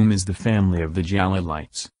 of whom is the family of the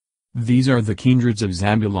Jalalites. These are the kindreds of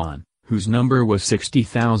Zabulon, whose number was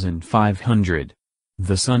 60,500.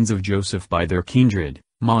 The sons of Joseph by their kindred,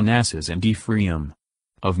 Manasseh and Ephraim.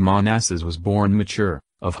 Of Manasseh was born Machir,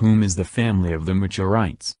 of whom is the family of the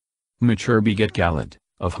Machirites. Machir begat Galad,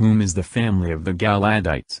 of whom is the family of the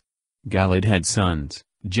Galadites. Galad had sons,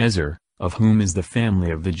 Jezer, of whom is the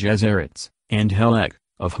family of the Jezerites, and Helek,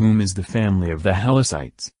 of whom is the family of the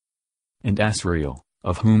Helicites. And Asriel,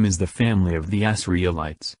 of whom is the family of the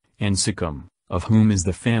Asrielites, and Sikkim, of whom is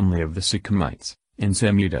the family of the Sikkimites, and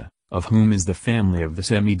Semida, of whom is the family of the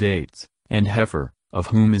Semidates, and Hepher, of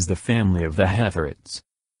whom is the family of the Hetherites.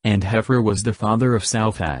 And Hepher was the father of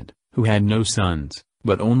Salphad, who had no sons,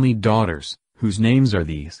 but only daughters, whose names are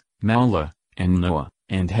these, Mahlah, and Noah,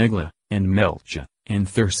 and Heglah, and Melchah, and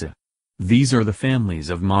Thirsa. These are the families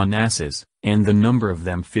of Manasseh, and the number of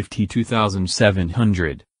them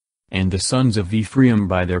 52,700. And the sons of Ephraim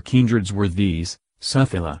by their kindreds were these,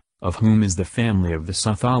 Suthilah, of whom is the family of the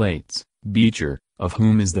Suthalates, Becher, of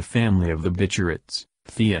whom is the family of the Bicherites,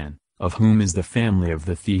 Thean, of whom is the family of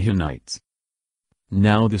the Theanites.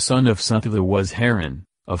 Now the son of Suthilah was Haran,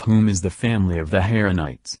 of whom is the family of the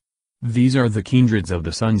Haranites. These are the kindreds of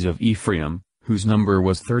the sons of Ephraim, whose number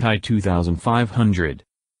was 32,500.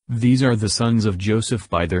 These are the sons of Joseph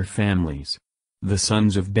by their families. The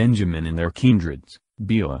sons of Benjamin in their kindreds,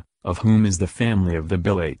 Bela, of whom is the family of the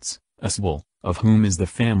Bilates, Asbel, of whom is the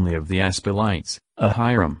family of the Aspelites,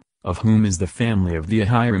 Ahiram, of whom is the family of the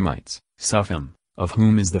Ahiramites, Supham, of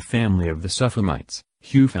whom is the family of the Suphamites,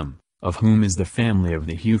 Hupham, of whom is the family of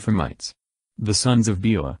the Huphamites. The sons of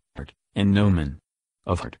Bela, Hert, and Noman.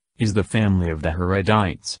 Of Hert, is the family of the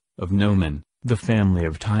Heredites, of Noman, the family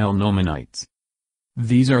of Tilnomanites.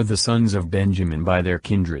 These are the sons of Benjamin by their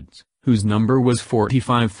kindreds, whose number was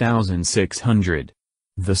 45,600.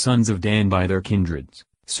 The sons of Dan by their kindreds,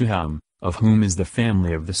 Suham, of whom is the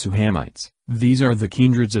family of the Suhamites. These are the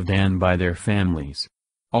kindreds of Dan by their families.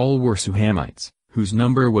 All were Suhamites, whose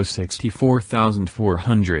number was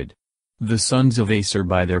 64,400. The sons of Aser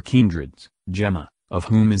by their kindreds, Gemma, of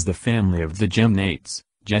whom is the family of the Gemnates,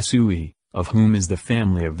 Jesui, of whom is the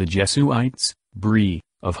family of the Jesuites, Bri,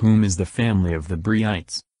 of whom is the family of the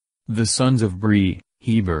Briites. The sons of Bri,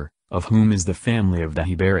 Heber, of whom is the family of the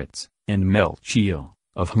Heberites, and Melchiel,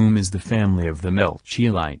 of whom is the family of the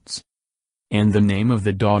Melchielites. And the name of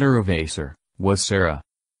the daughter of Aser was Sarah.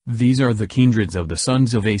 These are the kindreds of the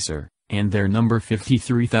sons of Aser, and their number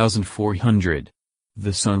 53,400.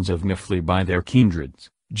 The sons of Nephi by their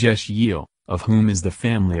kindreds, Jeshiel, of whom is the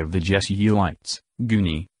family of the Jeshielites,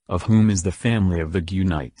 Guni, of whom is the family of the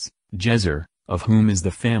Gunites, Jezer, of whom is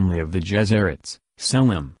the family of the Jezerites,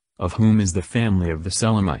 Selim, of whom is the family of the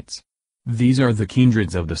Selamites. These are the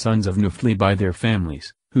kindreds of the sons of Nephi by their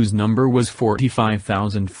families, whose number was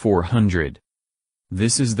 45,400.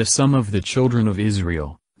 This is the sum of the children of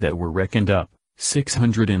Israel, that were reckoned up,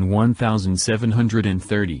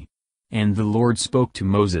 601,730. And the Lord spoke to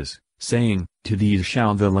Moses, saying, To these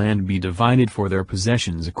shall the land be divided for their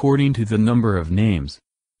possessions according to the number of names.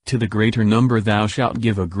 To the greater number thou shalt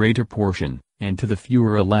give a greater portion, and to the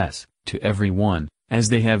fewer a less, to every one, as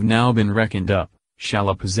they have now been reckoned up, shall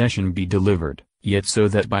a possession be delivered, yet so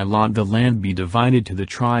that by lot the land be divided to the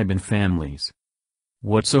tribe and families.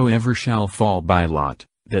 Whatsoever shall fall by lot,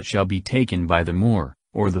 that shall be taken by the more,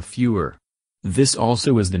 or the fewer. This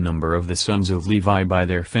also is the number of the sons of Levi by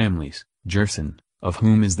their families, Gerson, of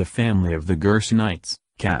whom is the family of the Gersonites,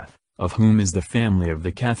 Kath, of whom is the family of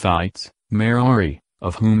the Kathites, Merari,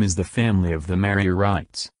 of whom is the family of the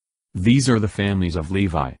Merarites. These are the families of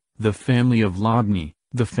Levi, the family of Labni,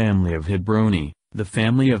 the family of Hebroni, the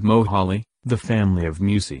family of Mohali, the family of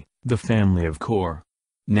Musi, the family of Kor.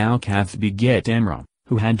 Now Kath begat Amram,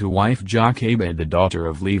 who had to wife Jochebed the daughter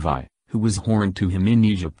of Levi, who was horned to him in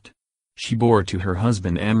Egypt. She bore to her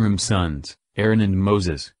husband Amram sons, Aaron and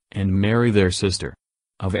Moses, and Mary their sister.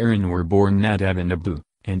 Of Aaron were born Nadab and Abihu,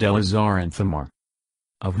 and Eleazar and Thamar.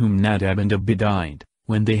 Of whom Nadab and Abihu died,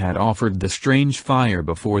 when they had offered the strange fire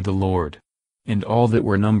before the Lord. And all that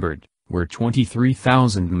were numbered, were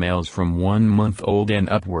 23,000 males from 1 month old and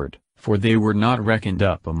upward, for they were not reckoned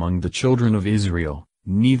up among the children of Israel,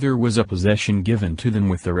 neither was a possession given to them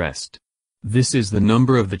with the rest. This is the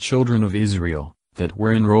number of the children of Israel, that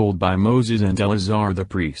were enrolled by Moses and Eleazar the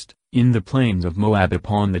priest, in the plains of Moab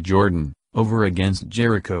upon the Jordan, over against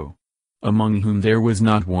Jericho. Among whom there was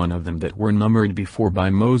not one of them that were numbered before by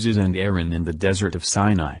Moses and Aaron in the desert of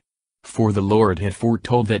Sinai. For the Lord had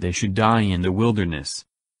foretold that they should die in the wilderness.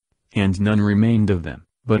 And none remained of them,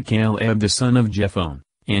 but Caleb the son of Jephunneh,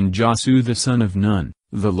 and Joshua the son of Nun,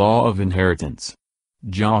 the law of inheritance.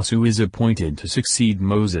 Joshua is appointed to succeed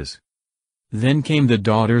Moses. Then came the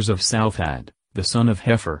daughters of Salphad, the son of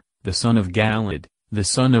Hepher, the son of Galad, the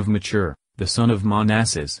son of Machir, the son of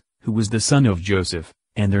Manasseh, who was the son of Joseph,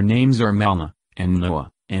 and their names are Malna, and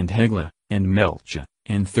Noah, and Heglah, and Melchah,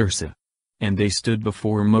 and Thirsa. And they stood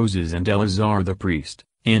before Moses and Eleazar the priest,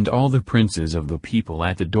 and all the princes of the people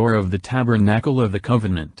at the door of the tabernacle of the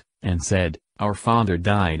covenant, and said, Our father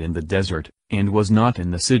died in the desert, and was not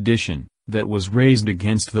in the sedition, that was raised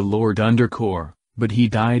against the Lord under Kor, but he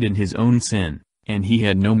died in his own sin, and he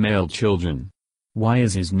had no male children. Why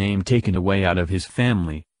is his name taken away out of his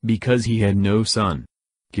family, because he had no son?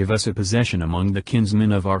 Give us a possession among the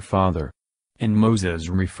kinsmen of our father. And Moses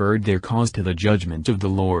referred their cause to the judgment of the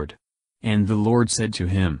Lord. And the Lord said to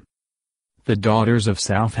him, The daughters of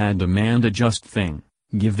Salphad demand a just thing,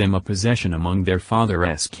 give them a possession among their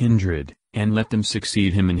father's kindred, and let them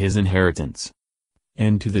succeed him in his inheritance.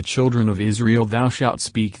 And to the children of Israel thou shalt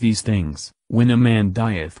speak these things, when a man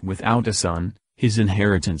dieth without a son, his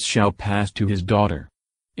inheritance shall pass to his daughter.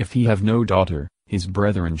 If he have no daughter, his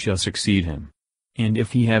brethren shall succeed him. And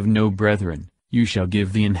if he have no brethren, you shall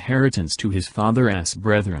give the inheritance to his father's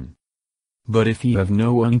brethren. But if he have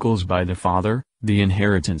no uncles by the father, the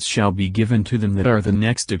inheritance shall be given to them that are the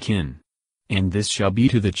next of kin. And this shall be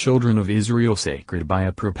to the children of Israel sacred by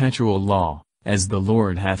a perpetual law, as the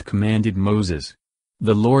Lord hath commanded Moses.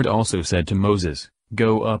 The Lord also said to Moses,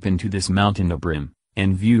 Go up into this mountain Abrim,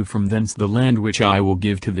 and view from thence the land which I will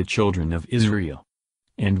give to the children of Israel.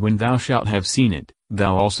 And when thou shalt have seen it,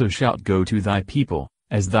 thou also shalt go to thy people,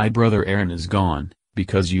 as thy brother Aaron is gone,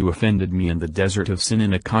 because you offended me in the desert of Sin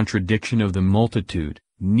in a contradiction of the multitude,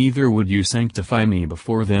 neither would you sanctify me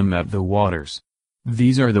before them at the waters.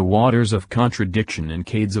 These are the waters of contradiction and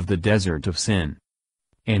cades of the desert of Sin.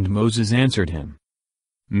 And Moses answered him,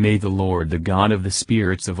 May the Lord the God of the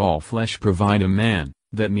spirits of all flesh provide a man,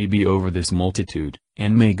 that may be over this multitude,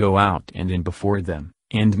 and may go out and in before them,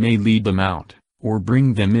 and may lead them out, or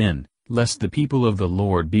bring them in, lest the people of the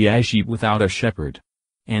Lord be as sheep without a shepherd.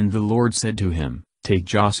 And the Lord said to him, Take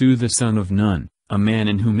Joshua the son of Nun, a man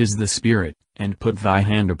in whom is the Spirit, and put thy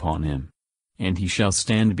hand upon him. And he shall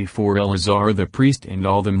stand before Eleazar the priest and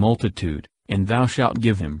all the multitude, and thou shalt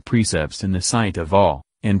give him precepts in the sight of all,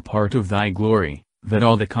 and part of thy glory, that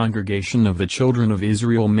all the congregation of the children of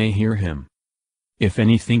Israel may hear him. If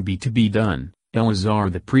anything be to be done,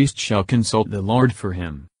 Eleazar the priest shall consult the Lord for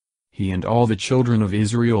him. He and all the children of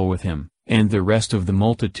Israel with him, and the rest of the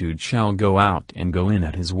multitude shall go out and go in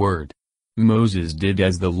at his word. Moses did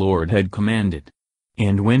as the Lord had commanded.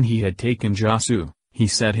 And when he had taken Joshua, he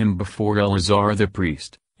set him before Eleazar the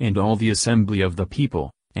priest, and all the assembly of the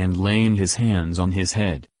people, and laying his hands on his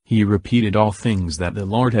head, he repeated all things that the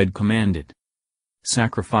Lord had commanded.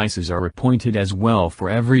 Sacrifices are appointed as well for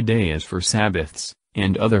every day as for Sabbaths,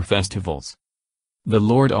 and other festivals. The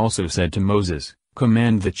Lord also said to Moses,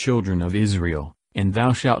 Command the children of Israel, and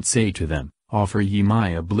thou shalt say to them, Offer ye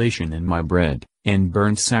my oblation and my bread, and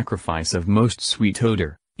burnt sacrifice of most sweet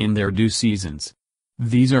odor, in their due seasons.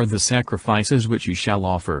 These are the sacrifices which ye shall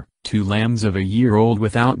offer, 2 lambs of a year old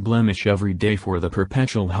without blemish every day for the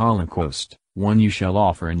perpetual holocaust, one you shall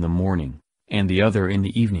offer in the morning, and the other in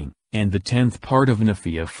the evening, and the 10th part of an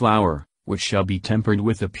ephah of flour, which shall be tempered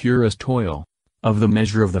with the purest oil, of the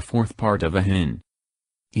measure of the 4th part of a hin.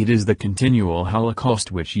 It is the continual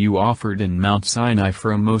holocaust which you offered in Mount Sinai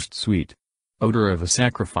for a most sweet odor of a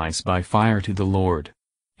sacrifice by fire to the Lord.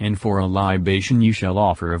 And for a libation you shall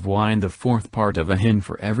offer of wine the 4th part of a hin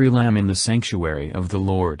for every lamb in the sanctuary of the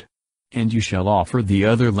Lord. And you shall offer the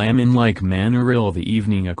other lamb in like manner all the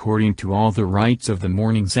evening according to all the rites of the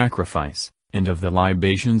morning sacrifice, and of the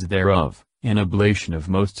libations thereof, an oblation of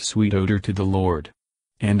most sweet odor to the Lord.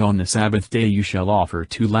 And on the Sabbath day you shall offer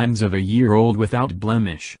 2 lambs of a year old without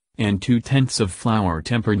blemish, and 2/10 of flour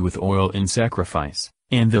tempered with oil in sacrifice,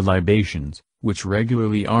 and the libations, which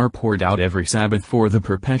regularly are poured out every Sabbath for the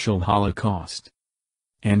perpetual holocaust.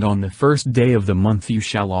 And on the 1st day of the month you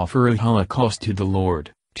shall offer a holocaust to the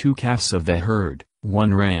Lord, 2 calves of the herd,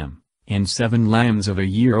 1 ram, and 7 lambs of a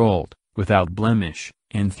year old, without blemish,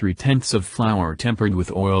 and 3/10 of flour tempered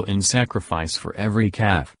with oil in sacrifice for every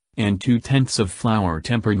calf, and 2/10 of flour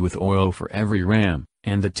tempered with oil for every ram,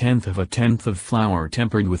 and the 1/10 of flour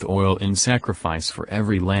tempered with oil in sacrifice for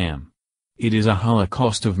every lamb. It is a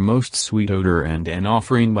holocaust of most sweet odor and an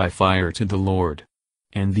offering by fire to the Lord.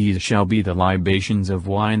 And these shall be the libations of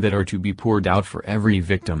wine that are to be poured out for every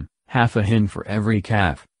victim, half a hin for every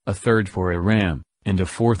calf, a third for a ram, and a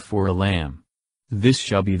fourth for a lamb. This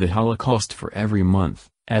shall be the holocaust for every month,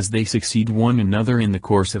 as they succeed one another in the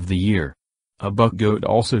course of the year. A buck-goat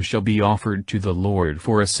also shall be offered to the Lord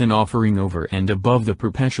for a sin offering over and above the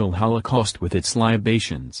perpetual holocaust with its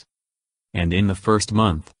libations. And in the first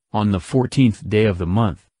month, on the 14th day of the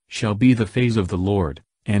month, shall be the phase of the Lord,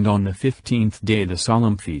 and on the 15th day the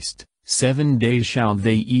solemn feast. 7 days shall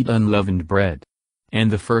they eat unleavened bread.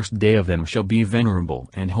 And the first day of them shall be venerable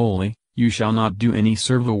and holy, you shall not do any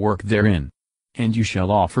servile work therein. And you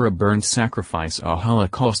shall offer a burnt sacrifice, a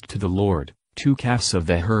holocaust to the Lord, 2 calves of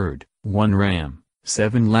the herd, 1 ram,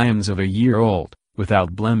 7 lambs of a year old,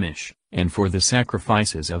 without blemish, and for the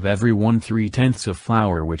sacrifices of every one 3/10 of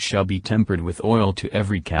flour which shall be tempered with oil to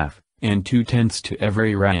every calf, and 2/10 to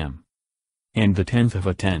every ram. And the 1/10 of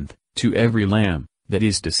a 1/10, to every lamb, that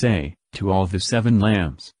is to say, to all the 7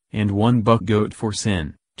 lambs, and 1 buck-goat for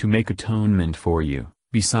sin, to make atonement for you,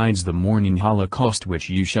 besides the morning holocaust which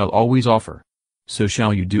you shall always offer. So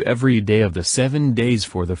shall you do every day of the 7 days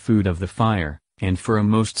for the food of the fire, and for a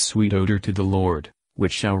most sweet odor to the Lord,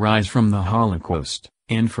 which shall rise from the holocaust,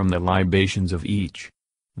 and from the libations of each.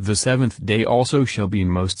 The 7th day also shall be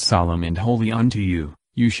most solemn and holy unto you,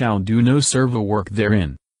 you shall do no servile work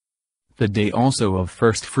therein. The day also of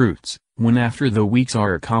first fruits, when after the weeks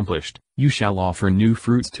are accomplished, you shall offer new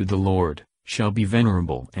fruits to the Lord, shall be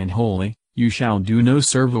venerable and holy, you shall do no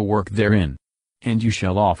servile work therein. And you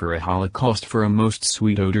shall offer a holocaust for a most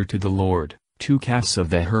sweet odor to the Lord, 2 calves of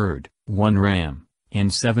the herd, 1 ram,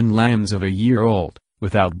 and 7 lambs of a year old,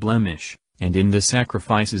 without blemish, and in the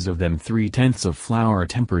sacrifices of them 3/10 of flour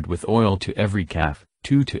tempered with oil to every calf,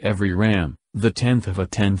 2 to every ram, the 1/10 of a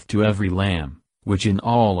 1/10 to every lamb, which in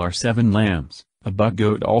all are 7 lambs, a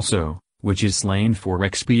buck-goat also, which is slain for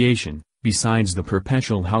expiation, besides the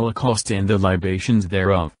perpetual holocaust and the libations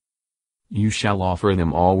thereof. You shall offer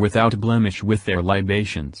them all without blemish with their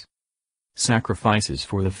libations. Sacrifices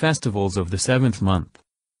for the festivals of the 7th month.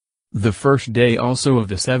 The first day also of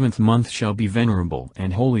the 7th month shall be venerable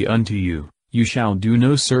and holy unto you, you shall do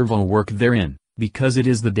no servile work therein, because it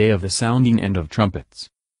is the day of the sounding and of trumpets.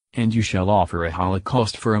 And you shall offer a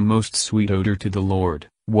holocaust for a most sweet odor to the Lord,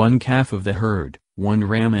 1 calf of the herd, 1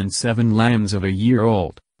 ram and 7 lambs of a year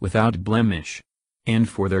old, without blemish. And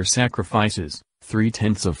for their sacrifices,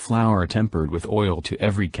 3/10 of flour tempered with oil to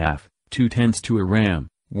every calf, 2/10 to a ram,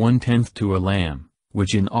 1/10 to a lamb,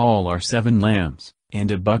 which in all are 7 lambs, and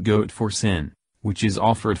a buck-goat for sin, which is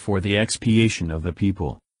offered for the expiation of the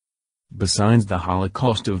people. Besides the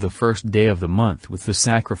holocaust of the first day of the month with the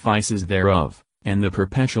sacrifices thereof, and the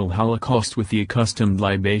perpetual holocaust with the accustomed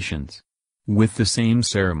libations. With the same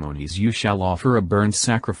ceremonies you shall offer a burnt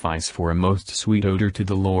sacrifice for a most sweet odor to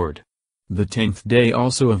the Lord. The 10th day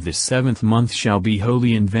also of this 7th month shall be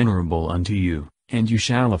holy and venerable unto you, and you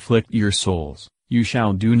shall afflict your souls, you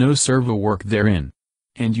shall do no servile work therein.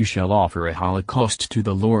 And you shall offer a holocaust to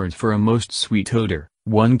the Lord for a most sweet odor,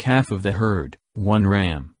 1 calf of the herd, 1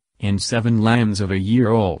 ram, and 7 lambs of a year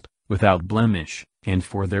old, without blemish, and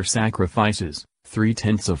for their sacrifices,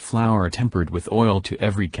 3/10 of flour tempered with oil to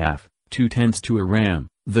every calf, 2/10 to a ram,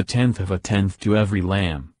 the 1/10 of a 1/10 to every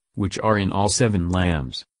lamb, which are in all 7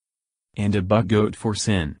 lambs. And a buck-goat for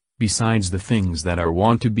sin, besides the things that are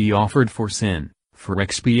wont to be offered for sin, for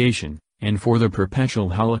expiation, and for the perpetual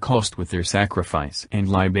holocaust with their sacrifice and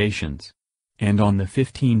libations. And on the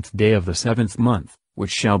 15th day of the 7th month,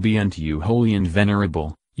 which shall be unto you holy and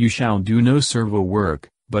venerable, you shall do no servile work,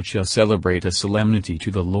 but shall celebrate a solemnity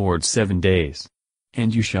to the Lord 7 days.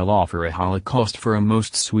 And you shall offer a holocaust for a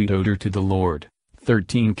most sweet odor to the Lord,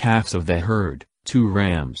 13 calves of the herd, 2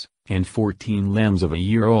 rams, and 14 lambs of a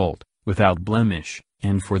year old, without blemish,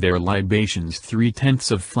 and for their libations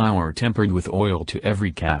 3/10 of flour tempered with oil to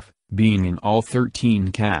every calf, being in all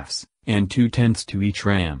 13 calves, and 2/10 to each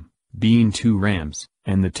ram, being 2 rams,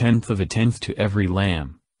 and the 1/10 of a 1/10 to every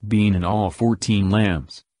lamb, being in all 14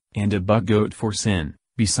 lambs, and a buck-goat for sin,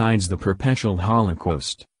 besides the perpetual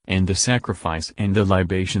holocaust, and the sacrifice and the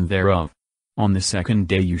libation thereof. On the 2nd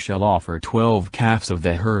day you shall offer 12 calves of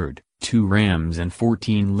the herd, 2 rams and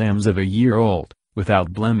 14 lambs of a year old,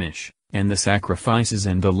 without blemish, and the sacrifices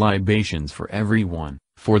and the libations for every one,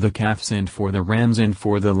 for the calves and for the rams and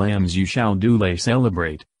for the lambs you shall duly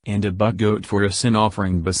celebrate, and a buck-goat for a sin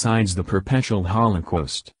offering besides the perpetual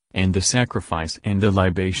holocaust, and the sacrifice and the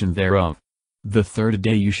libation thereof. The third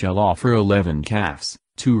day you shall offer 11 calves,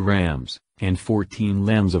 2 rams, and 14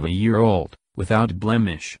 lambs of a year old, without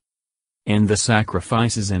blemish. And the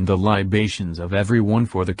sacrifices and the libations of every one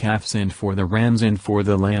for the calves and for the rams and for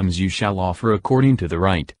the lambs you shall offer according to the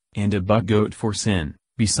rite, and a buck-goat for sin,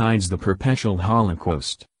 besides the perpetual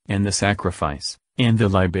holocaust, and the sacrifice, and the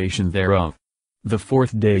libation thereof. The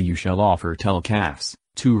fourth day you shall offer 12 calves,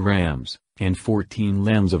 2 rams, and 14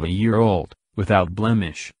 lambs of a year old, without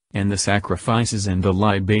blemish, and the sacrifices and the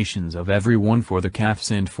libations of every one for the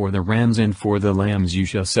calves and for the rams and for the lambs you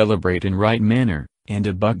shall celebrate in right manner, and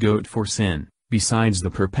a buck-goat for sin, besides the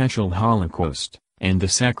perpetual holocaust, and the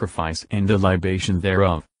sacrifice and the libation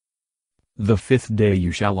thereof. The fifth day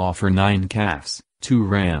you shall offer 9 calves, 2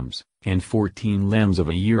 rams, and 14 lambs of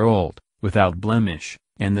a year old, without blemish,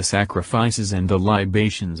 and the sacrifices and the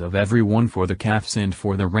libations of every one for the calves and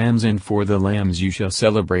for the rams and for the lambs you shall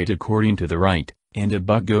celebrate according to the rite, and a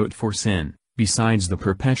buck-goat for sin, besides the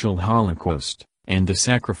perpetual holocaust, and the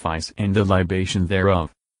sacrifice and the libation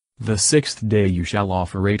thereof. The sixth day you shall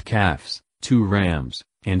offer 8 calves, 2 rams,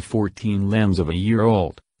 and 14 lambs of a year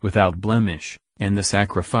old, without blemish, and the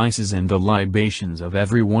sacrifices and the libations of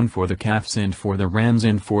every one for the calves and for the rams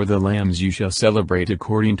and for the lambs you shall celebrate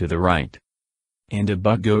according to the rite, and a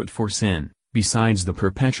buck-goat for sin, besides the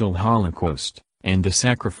perpetual holocaust, and the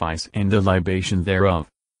sacrifice and the libation thereof.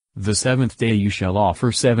 The seventh day you shall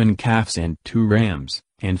offer 7 calves and 2 rams,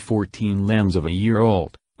 and 14 lambs of a year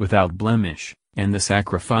old, without blemish, and the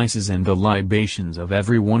sacrifices and the libations of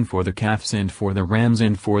every one for the calves and for the rams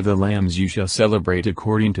and for the lambs you shall celebrate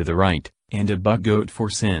according to the rite, and a buck-goat for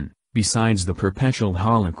sin, besides the perpetual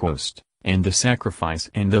holocaust, and the sacrifice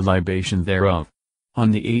and the libation thereof.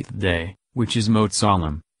 On the 8th day, which is most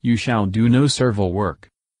solemn, you shall do no servile work.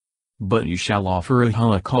 But you shall offer a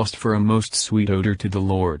holocaust for a most sweet odor to the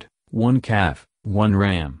Lord, 1 calf, 1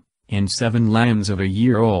 ram, and 7 lambs of a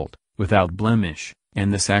year old, without blemish,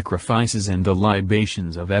 and the sacrifices and the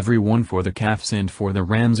libations of every one for the calves and for the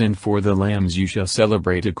rams and for the lambs you shall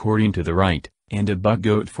celebrate according to the rite, and a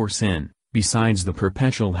buck-goat for sin, besides the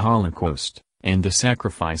perpetual holocaust, and the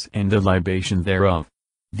sacrifice and the libation thereof.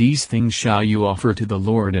 These things shall you offer to the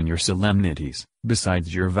Lord in your solemnities,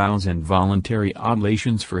 besides your vows and voluntary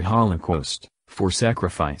oblations for holocaust, for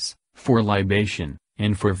sacrifice, for libation,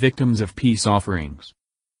 and for victims of peace offerings.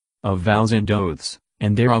 Of vows and oaths,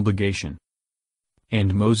 and their obligation.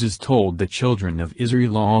 And Moses told the children of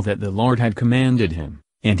Israel all that the Lord had commanded him,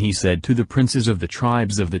 and he said to the princes of the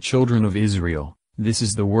tribes of the children of Israel, This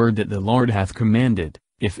is the word that the Lord hath commanded,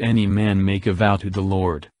 if any man make a vow to the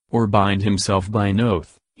Lord, or bind himself by an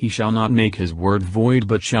oath, he shall not make his word void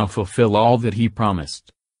but shall fulfill all that he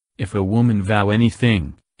promised. If a woman vow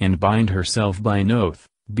anything, and bind herself by an oath,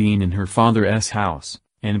 being in her father's house,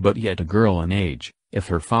 and but yet a girl in age, if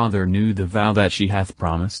her father knew the vow that she hath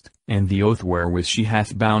promised, and the oath wherewith she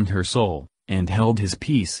hath bound her soul, and held his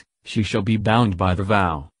peace, she shall be bound by the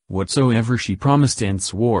vow, whatsoever she promised and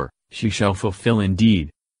swore, she shall fulfill indeed.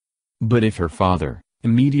 But if her father,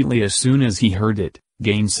 immediately as soon as he heard it,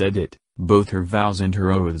 gainsaid it, both her vows and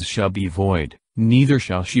her oaths shall be void, neither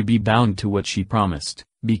shall she be bound to what she promised,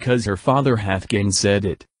 because her father hath gainsaid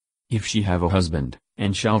it. If she have a husband,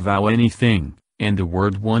 and shall vow anything, and the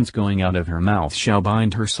word once going out of her mouth shall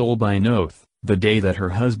bind her soul by an oath, the day that her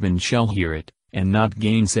husband shall hear it, and not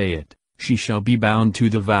gainsay it, she shall be bound to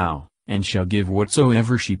the vow, and shall give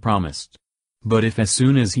whatsoever she promised. But if as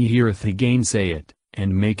soon as he heareth he gainsay it,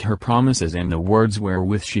 and make her promises and the words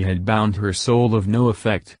wherewith she had bound her soul of no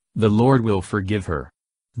effect, the Lord will forgive her.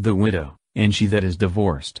 The widow, and she that is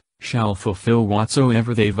divorced, shall fulfill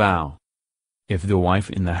whatsoever they vow. If the wife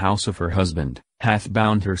in the house of her husband, hath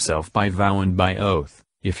bound herself by vow and by oath,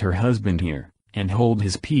 if her husband hear, and hold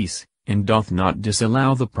his peace, and doth not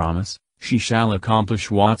disallow the promise, she shall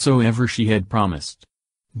accomplish whatsoever she had promised.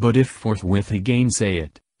 But if forthwith he gainsay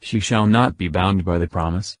it, she shall not be bound by the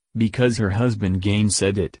promise, because her husband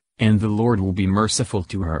gainsaid it, and the Lord will be merciful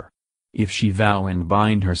to her. If she vow and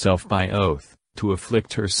bind herself by oath, to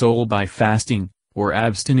afflict her soul by fasting, or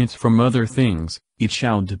abstinence from other things, it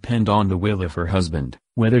shall depend on the will of her husband,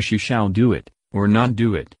 whether she shall do it, or not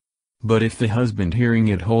do it. But if the husband hearing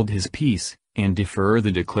it hold his peace, and defer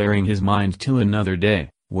the declaring his mind till another day,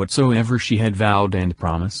 whatsoever she had vowed and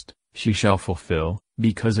promised, she shall fulfill,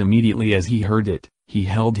 because immediately as he heard it, he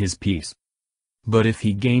held his peace. But if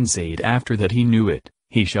he gainsay it after that he knew it,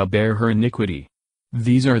 he shall bear her iniquity.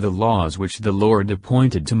 These are the laws which the Lord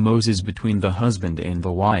appointed to Moses between the husband and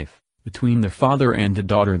the wife, between the father and the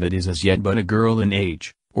daughter that is as yet but a girl in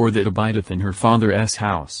age, or that abideth in her father's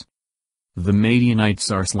house. The Madianites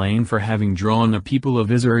are slain for having drawn the people of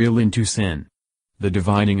Israel into sin. The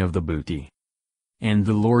dividing of the booty. And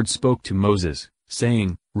the Lord spoke to Moses,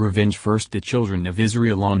 saying, Revenge first the children of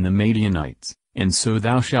Israel on the Midianites, and so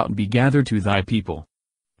thou shalt be gathered to thy people.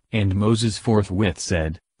 And Moses forthwith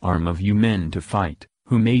said, Arm of you men to fight,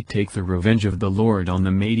 who may take the revenge of the Lord on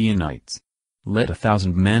the Midianites. Let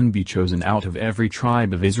 1,000 men be chosen out of every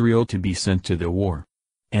tribe of Israel to be sent to the war.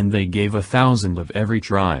 And they gave 1,000 of every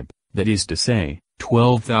tribe, that is to say,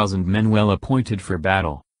 12,000 men well appointed for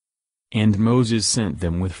battle. And Moses sent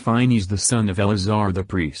them with Phinehas the son of Eleazar the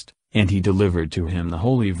priest, and he delivered to him the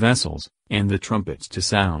holy vessels, and the trumpets to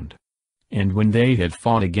sound. And when they had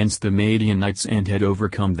fought against the Midianites and had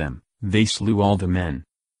overcome them, they slew all the men.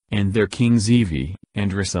 And their kings Evi,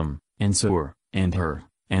 and Risam, and Soar, and Hur,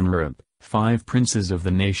 and Merib, 5 princes of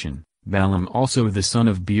the nation, Balaam also the son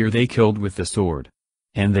of Beer they killed with the sword.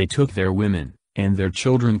 And they took their women, and their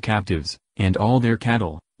children captives, and all their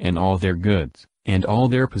cattle, and all their goods, and all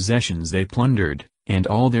their possessions they plundered, and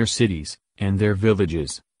all their cities, and their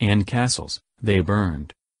villages, and castles, they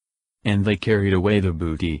burned. And they carried away the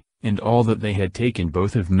booty, and all that they had taken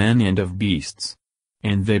both of men and of beasts.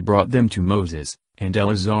 And they brought them to Moses, and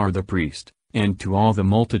Eleazar the priest, and to all the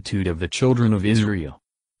multitude of the children of Israel.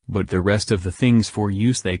 But the rest of the things for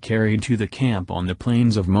use they carried to the camp on the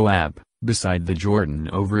plains of Moab, beside the Jordan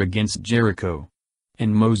over against Jericho.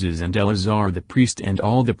 And Moses and Eleazar the priest and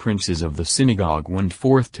all the princes of the synagogue went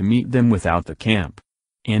forth to meet them without the camp.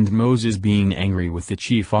 And Moses being angry with the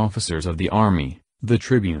chief officers of the army, the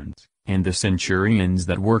tribunes, and the centurions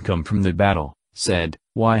that were come from the battle, said,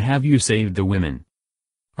 Why have you saved the women?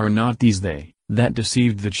 Are not these they, that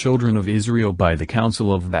deceived the children of Israel by the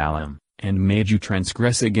counsel of Balaam, and made you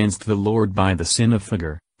transgress against the Lord by the sin of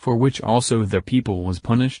Hagar, for which also the people was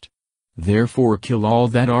punished? Therefore kill all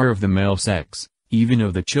that are of the male sex, even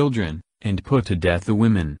of the children, and put to death the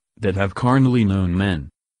women, that have carnally known men.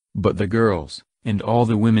 But the girls, and all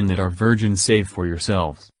the women that are virgins save for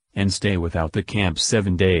yourselves, and stay without the camp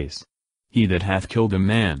 7 days. He that hath killed a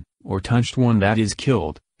man, or touched one that is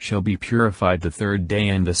killed, shall be purified the 3rd day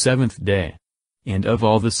and the 7th day. And of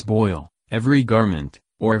all the spoil, every garment,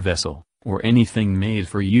 or vessel, or anything made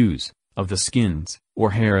for use, of the skins,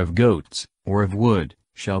 or hair of goats, or of wood,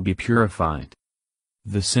 shall be purified.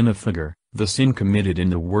 The sin of Hagar, the sin committed in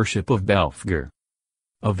the worship of Belphegor.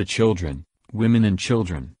 Of the children, women and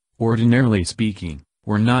children, ordinarily speaking,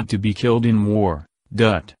 were not to be killed in war,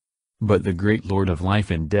 but the great Lord of life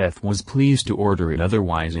and death was pleased to order it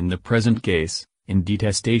otherwise in the present case, in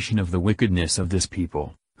detestation of the wickedness of this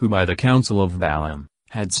people, who by the counsel of Balaam,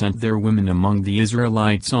 had sent their women among the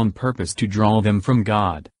Israelites on purpose to draw them from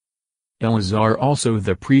God. Eleazar also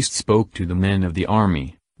the priest spoke to the men of the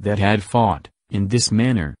army, that had fought, in this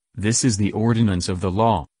manner, This is the ordinance of the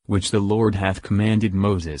law, which the Lord hath commanded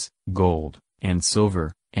Moses, gold, and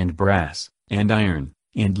silver, and brass, and iron,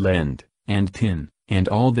 and lead, and tin, and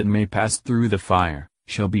all that may pass through the fire,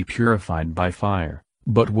 shall be purified by fire,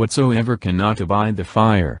 but whatsoever cannot abide the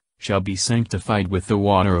fire, shall be sanctified with the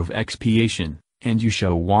water of expiation, and you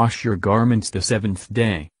shall wash your garments the 7th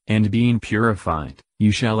day, and being purified,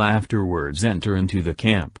 you shall afterwards enter into the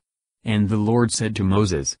camp. And the Lord said to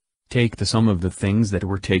Moses, Take the sum of the things that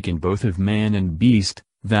were taken both of man and beast,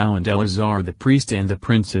 thou and Eleazar the priest and the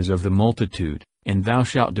princes of the multitude, and thou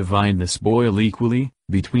shalt divide the spoil equally,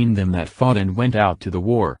 between them that fought and went out to the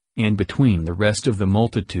war, and between the rest of the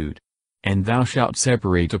multitude. And thou shalt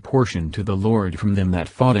separate a portion to the Lord from them that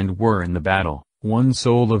fought and were in the battle, 1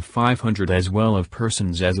 soul of 500 as well of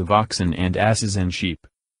persons as of oxen and asses and sheep.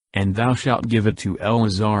 And thou shalt give it to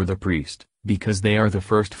Eleazar the priest, because they are the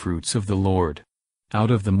firstfruits of the Lord. Out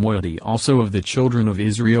of the moiety also of the children of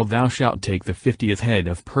Israel thou shalt take the 50th head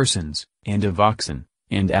of persons, and of oxen,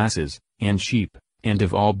 and asses, and sheep, and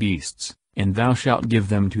of all beasts, and thou shalt give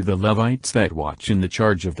them to the Levites that watch in the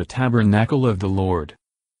charge of the tabernacle of the Lord.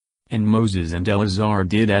 And Moses and Eleazar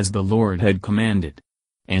did as the Lord had commanded.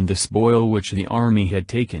 And the spoil which the army had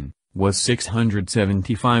taken, was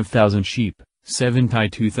 675,000 sheep,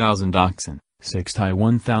 72,000 oxen,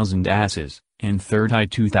 61,000 asses, and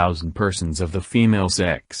 32,000 persons of the female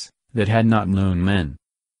sex, that had not known men.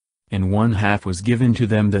 And 1/2 was given to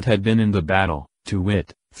them that had been in the battle, to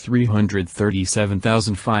wit,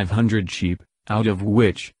 337,500 sheep, out of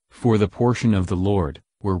which, for the portion of the Lord,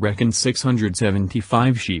 were reckoned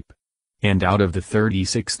 675 sheep. And out of the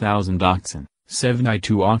 36,000 oxen,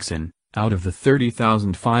 72 oxen, out of the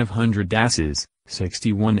 30,500 asses,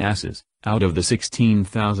 61 asses, out of the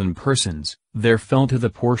 16,000 persons, there fell to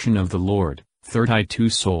the portion of the Lord, 32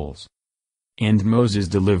 souls. And Moses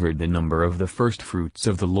delivered the number of the firstfruits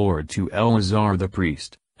of the Lord to Eleazar the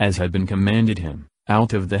priest, as had been commanded him,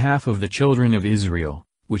 out of the half of the children of Israel,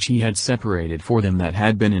 which he had separated for them that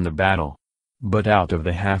had been in the battle. But out of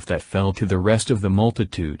the half that fell to the rest of the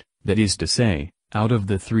multitude, that is to say, out of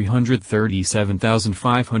the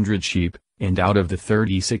 337,500 sheep, and out of the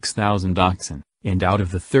 36,000 oxen, and out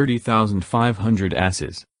of the 30,500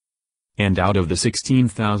 asses, and out of the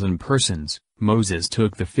 16,000 persons, Moses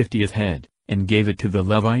took the 50th head, and gave it to the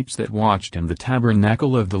Levites that watched in the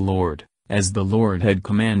tabernacle of the Lord, as the Lord had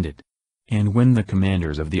commanded. And when the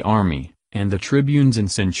commanders of the army, and the tribunes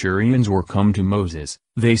and centurions were come to Moses,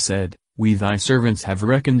 they said, We thy servants have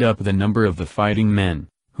reckoned up the number of the fighting men,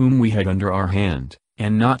 whom we had under our hand,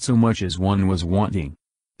 and not so much as one was wanting.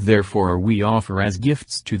 Therefore we offer as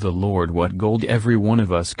gifts to the Lord what gold every one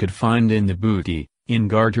of us could find in the booty, in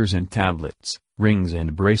garters and tablets, rings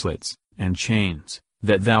and bracelets, and chains,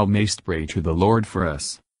 that thou mayst pray to the Lord for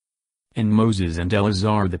us. And Moses and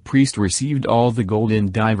Eleazar the priest received all the gold in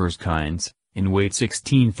divers kinds, in weight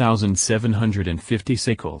 16,750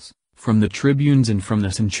 sickles, from the tribunes and from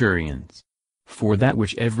the centurions. For that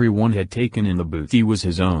which every one had taken in the booty was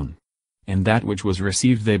his own. And that which was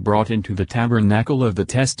received they brought into the tabernacle of the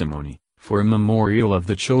testimony, for a memorial of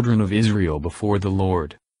the children of Israel before the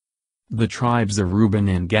Lord. The tribes of Reuben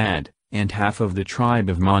and Gad, and half of the tribe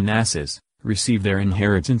of Manasseh, received their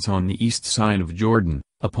inheritance on the east side of Jordan,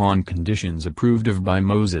 upon conditions approved of by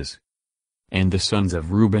Moses. And the sons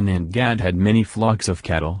of Reuben and Gad had many flocks of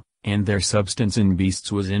cattle, and their substance in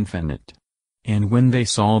beasts was infinite. And when they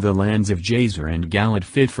saw the lands of Jazer and Galad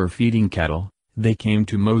fit for feeding cattle, they came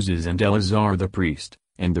to Moses and Eleazar the priest,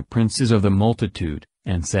 and the princes of the multitude,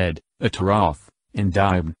 and said, Ataroth, and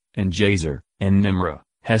Dibon, and Jazer, and Nimrah,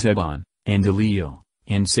 Hesebon, and Eliel,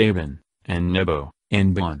 and Sabon, and Nebo,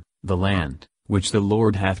 and Bon, the land, which the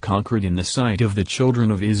Lord hath conquered in the sight of the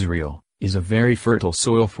children of Israel, is a very fertile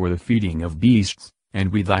soil for the feeding of beasts,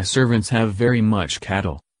 and we thy servants have very much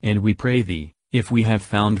cattle, and we pray thee, if we have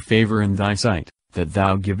found favor in thy sight, that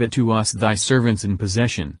thou give it to us thy servants in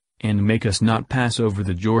possession, and make us not pass over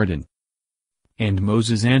the Jordan. And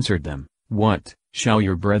Moses answered them, What, shall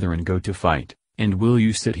your brethren go to fight, and will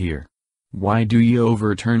you sit here? Why do ye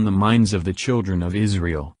overturn the minds of the children of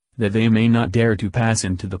Israel, that they may not dare to pass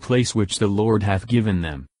into the place which the Lord hath given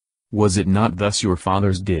them? Was it not thus your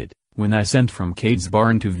fathers did, when I sent from Cades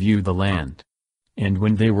Barn to view the land? And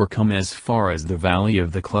when they were come as far as the valley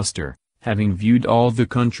of the cluster, having viewed all the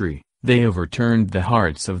country, they overturned the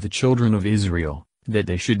hearts of the children of Israel, that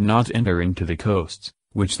they should not enter into the coasts,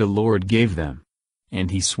 which the Lord gave them. And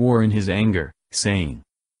he swore in his anger, saying,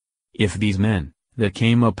 If these men, that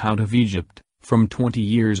came up out of Egypt, from 20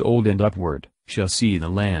 years old and upward, shall see the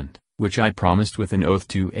land, which I promised with an oath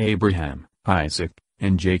to Abraham, Isaac,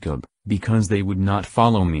 and Jacob, because they would not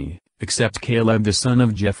follow me, except Caleb the son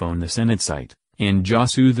of Jephunneh the Kenizzite, and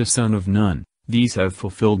Joshua the son of Nun, these have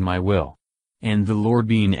fulfilled my will. And the Lord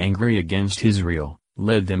being angry against Israel,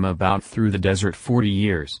 led them about through the desert 40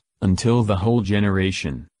 years, until the whole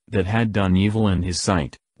generation, that had done evil in his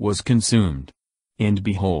sight, was consumed. And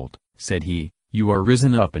behold, said he, you are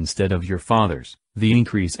risen up instead of your fathers, the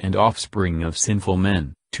increase and offspring of sinful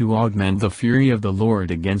men, to augment the fury of the Lord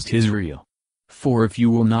against Israel. For if you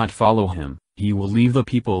will not follow him, he will leave the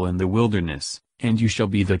people in the wilderness, and you shall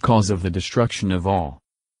be the cause of the destruction of all.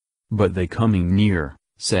 But they coming near,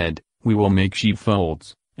 said, We will make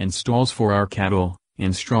sheepfolds, and stalls for our cattle,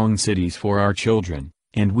 and strong cities for our children,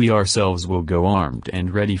 and we ourselves will go armed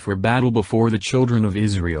and ready for battle before the children of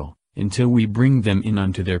Israel, until we bring them in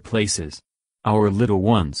unto their places. Our little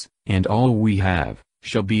ones, and all we have,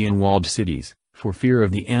 shall be in walled cities, for fear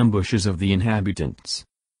of the ambushes of the inhabitants.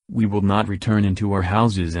 We will not return into our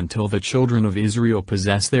houses until the children of Israel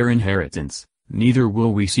possess their inheritance, neither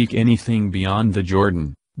will we seek anything beyond the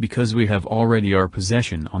Jordan, because we have already our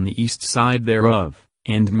possession on the east side thereof.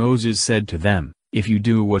 And Moses said to them, If you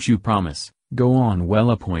do what you promise, go on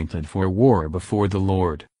well appointed for war before the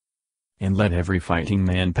Lord. And let every fighting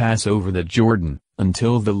man pass over the Jordan,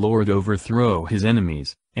 until the Lord overthrow his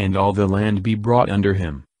enemies, and all the land be brought under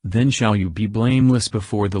him. Then shall you be blameless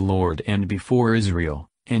before the Lord and before Israel,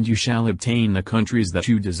 and you shall obtain the countries that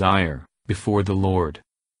you desire, before the Lord.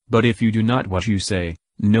 But if you do not what you say,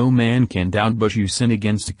 no man can doubt but you sin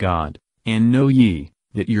against God, and know ye,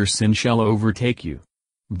 that your sin shall overtake you.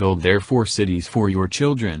 Build therefore cities for your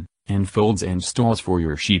children, and folds and stalls for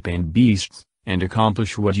your sheep and beasts, and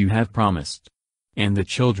accomplish what you have promised. And the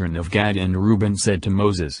children of Gad and Reuben said to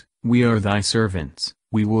Moses, We are thy servants,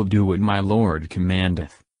 we will do what my Lord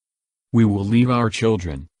commandeth. We will leave our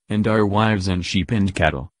children, and our wives and sheep and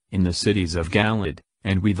cattle, in the cities of Galad,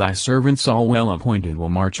 and we thy servants all well appointed will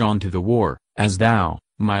march on to the war, as thou,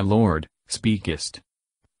 my Lord, speakest.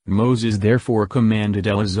 Moses therefore commanded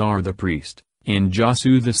Eleazar the priest, and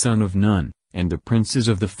Joshua the son of Nun, and the princes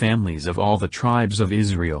of the families of all the tribes of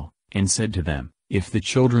Israel, and said to them, If the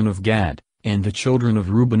children of Gad, and the children of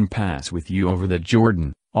Reuben pass with you over the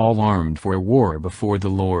Jordan, all armed for war before the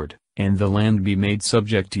Lord, and the land be made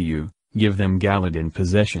subject to you, give them Gad in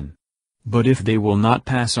possession. But if they will not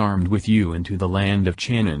pass armed with you into the land of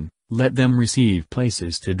Canaan, let them receive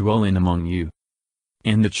places to dwell in among you.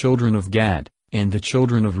 And the children of Gad, and the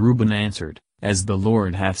children of Reuben answered, As the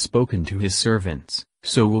Lord hath spoken to his servants,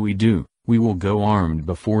 so will we do, we will go armed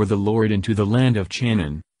before the Lord into the land of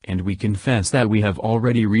Canaan, and we confess that we have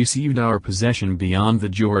already received our possession beyond the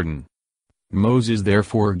Jordan. Moses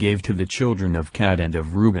therefore gave to the children of Gad and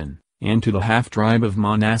of Reuben, and to the half-tribe of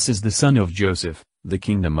Manasseh the son of Joseph, the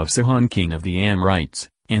kingdom of Sihon king of the Amorites,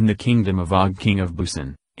 and the kingdom of Og king of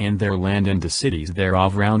Bashan, and their land and the cities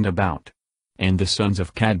thereof round about. And the sons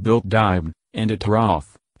of Gad built Dibon, and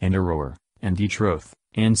Ataroth, and Aroer, and Detroth,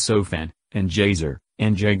 and Sophan, and Jazer,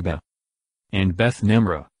 and Jegbah, and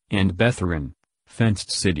Beth-nimrah, and Bethhoron,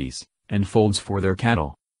 fenced cities, and folds for their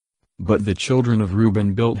cattle. But the children of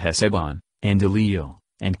Reuben built Hesebon, and Eliel,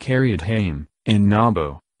 and Kiriathaim, and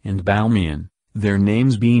Nabo, and Balmeon, their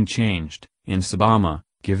names being changed, and Sabama,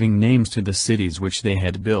 giving names to the cities which they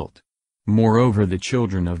had built. Moreover the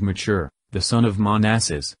children of Machir, the son of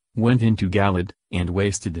Manasseh, went into Galad, and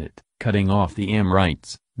wasted it, cutting off the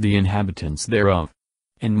Amorites, the inhabitants thereof.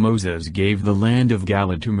 And Moses gave the land of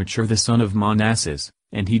Galad to Machir the son of Manasseh,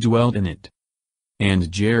 and he dwelt in it.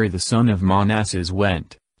 And Jerry the son of Manasseh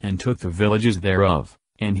went, and took the villages thereof,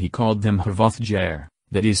 and he called them Havoth-Jair,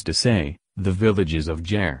 that is to say, the villages of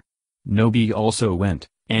Jair. Nobi also went,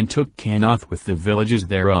 and took Canoth with the villages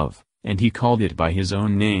thereof, and he called it by his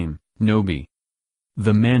own name, Nobi.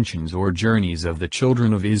 The mansions or journeys of the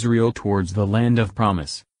children of Israel towards the land of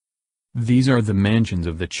promise. These are the mansions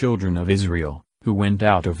of the children of Israel, who went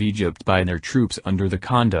out of Egypt by their troops under the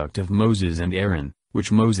conduct of Moses and Aaron,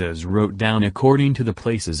 which Moses wrote down according to the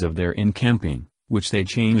places of their encamping, which they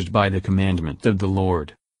changed by the commandment of the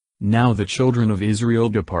Lord. Now the children of Israel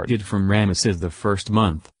departed from Ramesses the first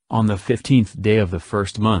month, on the 15th day of the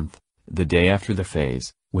first month, the day after the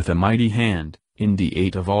phase, with a mighty hand, in the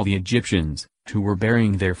 8 of all the Egyptians, who were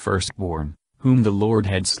bearing their firstborn, whom the Lord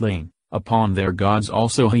had slain, upon their gods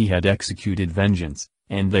also he had executed vengeance,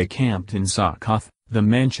 and they camped in Succoth. The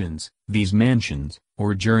mansions, these mansions,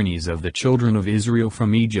 or journeys of the children of Israel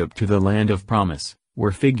from Egypt to the land of promise,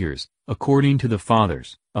 were figures, according to the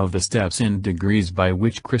fathers, of the steps and degrees by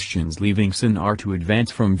which Christians leaving sin are to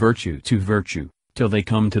advance from virtue to virtue, till they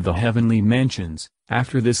come to the heavenly mansions,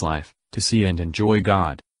 after this life, to see and enjoy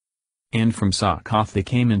God. And from Succoth they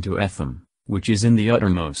came into Etham, which is in the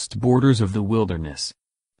uttermost borders of the wilderness.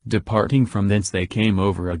 Departing from thence they came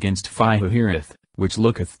over against Phihahireth, which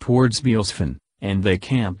looketh towards Beelzaphan, and they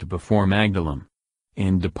camped before Magdalim.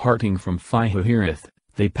 And departing from Phihahireth,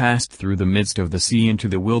 they passed through the midst of the sea into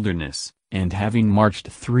the wilderness, and having marched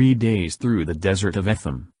 3 days through the desert of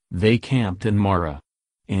Etham, they camped in Marah.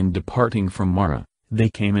 And departing from Marah, they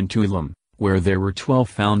came into Elim, where there were 12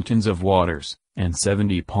 fountains of waters, and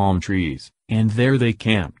 70 palm trees, and there they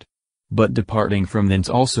camped. But departing from thence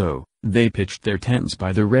also, they pitched their tents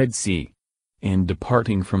by the Red Sea. And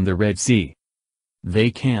departing from the Red Sea,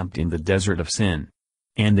 they camped in the desert of Sin.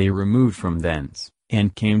 And they removed from thence,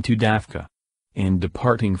 and came to Daphka. And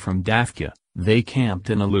departing from Daphka, they camped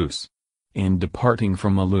in Alus. And departing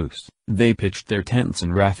from Alus, they pitched their tents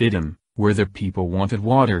in Raphidim, where the people wanted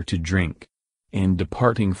water to drink. And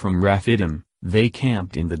departing from Raphidim, they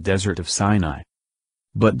camped in the desert of Sinai.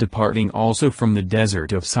 But departing also from the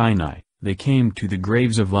desert of Sinai, they came to the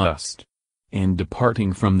graves of Lust. And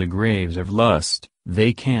departing from the graves of Lust,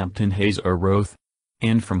 they camped in Hazeroth.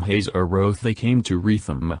 And from Hazeroth they came to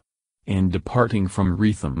Retham. And departing from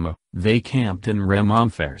Retham, they camped in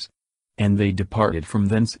Ramomphares. And they departed from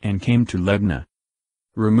thence and came to Lebna.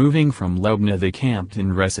 Removing from Lebna they camped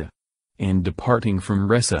in Ressa. And departing from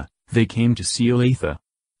Ressa, they came to Seletha.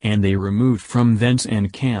 And they removed from thence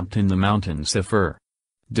and camped in the mountain Sephir.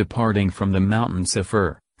 Departing from the mountain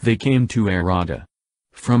Sephir, they came to Arada.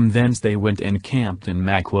 From thence they went and camped in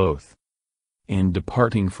Makloth. And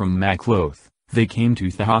departing from Makloth, they came to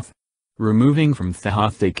Thahath. Removing from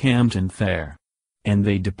Thahath they camped in Thair. And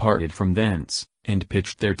they departed from thence, and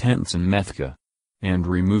pitched their tents in Methka. And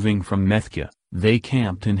removing from Methka, they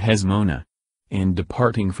camped in Hesmona. And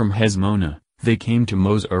departing from Hesmona, they came to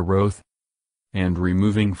Moseroth. And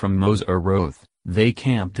removing from Moseroth, they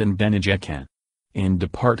camped in Benajekan. And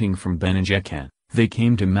departing from Benajekan, they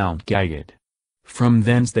came to Mount Gagad. From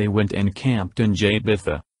thence they went and camped in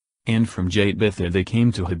Jatbitha. And from Jatbitha they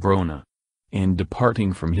came to Hebrona. And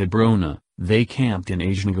departing from Hebrona, they camped in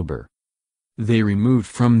Ajngaber. They removed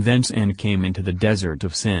from thence and came into the desert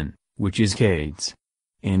of Sin, which is Gades.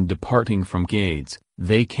 And departing from Gades,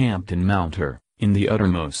 they camped in Mount Hor, in the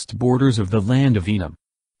uttermost borders of the land of Edom.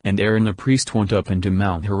 And Aaron the priest went up into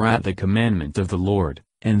Mount Hor at the commandment of the Lord,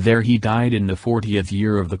 and there he died in the 40th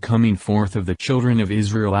year of the coming forth of the children of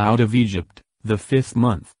Israel out of Egypt, the 5th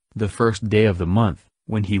month, the 1st day of the month,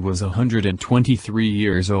 when he was 123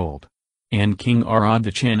 years old. And King Arad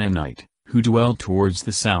the Canaanite, who dwelt towards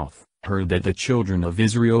the south, heard that the children of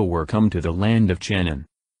Israel were come to the land of Canaan.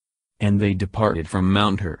 And they departed from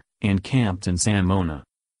Mount Hor, and camped in Salmona.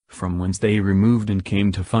 From whence they removed and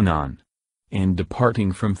came to Phanon. And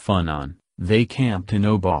departing from Phanon, they camped in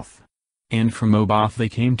Oboth. And from Oboth they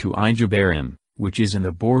came to Ijebarim, which is in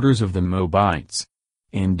the borders of the Moabites.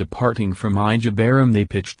 And departing from Ijebarim they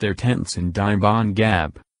pitched their tents in Dibon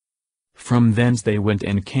Gab. From thence they went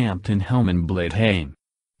and camped in Helman Bladhaim.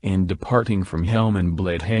 And departing from Helman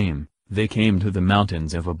Bladhaim, they came to the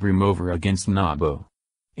mountains of Abrim over against Nebo.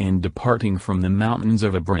 And departing from the mountains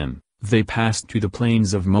of Abrim, they passed to the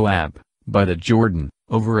plains of Moab, by the Jordan,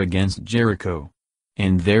 over against Jericho.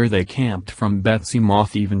 And there they camped from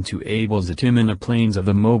Bethsemoth even to Abel-Zittim in the plains of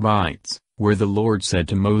the Moabites, where the Lord said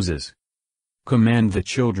to Moses, Command the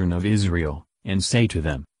children of Israel, and say to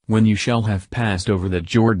them, When you shall have passed over the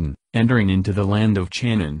Jordan, entering into the land of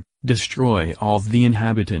Canaan, destroy all the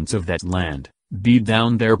inhabitants of that land, beat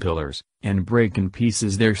down their pillars, and break in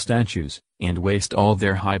pieces their statues, and waste all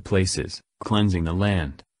their high places, cleansing the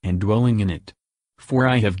land, and dwelling in it. For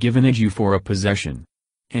I have given it you for a possession.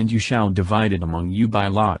 And you shall divide it among you by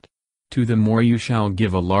lot. To the more you shall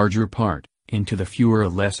give a larger part, and to the fewer a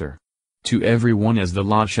lesser. To every one as the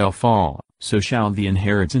lot shall fall, so shall the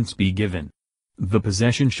inheritance be given. The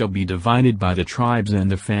possession shall be divided by the tribes and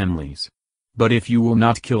the families. But if you will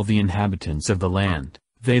not kill the inhabitants of the land,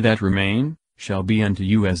 they that remain, shall be unto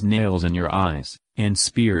you as nails in your eyes, and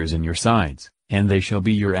spears in your sides, and they shall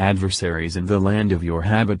be your adversaries in the land of your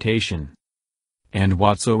habitation. And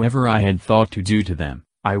whatsoever I had thought to do to them,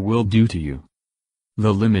 I will do to you.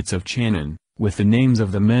 The limits of Canaan, with the names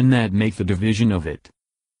of the men that make the division of it.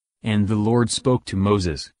 And the Lord spoke to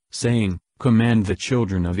Moses, saying, Command the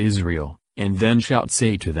children of Israel, and then shalt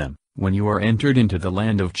say to them, When you are entered into the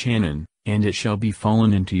land of Canaan, and it shall be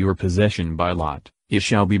fallen into your possession by lot, it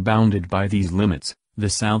shall be bounded by these limits. The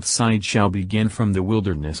south side shall begin from the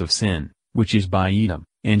wilderness of Sin, which is by Edom,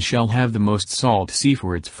 and shall have the most salt sea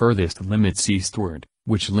for its furthest limits eastward,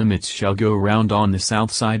 which limits shall go round on the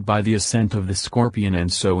south side by the ascent of the Scorpion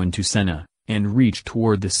and so into Senna, and reach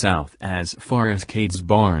toward the south as far as Cade's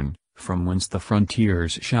barn, from whence the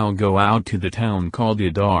frontiers shall go out to the town called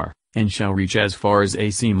Idar, and shall reach as far as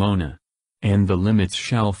Asimona. And the limits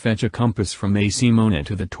shall fetch a compass from Asimona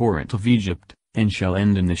to the torrent of Egypt, and shall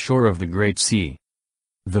end in the shore of the Great Sea.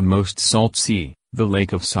 The most salt sea, the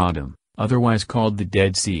lake of Sodom, otherwise called the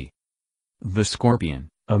Dead Sea. The Scorpion,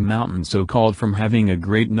 a mountain so called from having a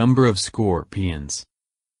great number of scorpions.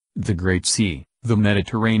 The Great Sea, the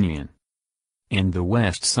Mediterranean. And the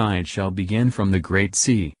west side shall begin from the Great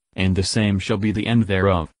Sea, and the same shall be the end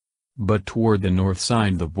thereof. But toward the north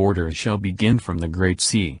side the borders shall begin from the Great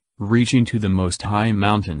Sea, reaching to the most high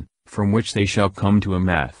mountain, from which they shall come to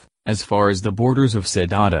Amath, as far as the borders of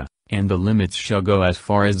Sedada, and the limits shall go as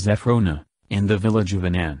far as Zephrona, and the village of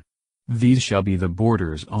Anan. These shall be the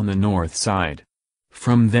borders on the north side.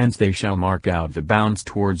 From thence they shall mark out the bounds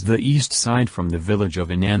towards the east side from the village of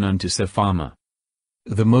Anan unto Sephama.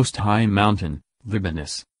 The most high mountain,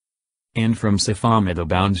 Libanus. And from Sephama the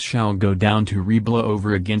bounds shall go down to Riblah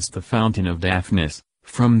over against the fountain of Daphnis.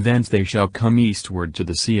 From thence they shall come eastward to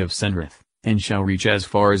the sea of Senrith, and shall reach as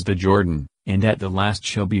far as the Jordan, and at the last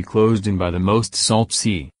shall be closed in by the most salt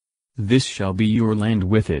sea. This shall be your land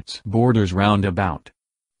with its borders round about.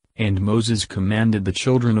 And Moses commanded the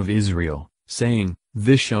children of Israel, saying,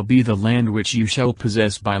 This shall be the land which you shall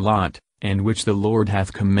possess by lot, and which the Lord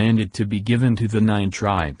hath commanded to be given to the 9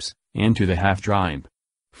 tribes, and to the half-tribe.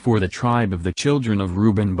 For the tribe of the children of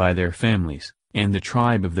Reuben by their families, and the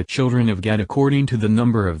tribe of the children of Gad according to the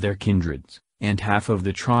number of their kindreds, and half of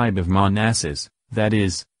the tribe of Manasseh, that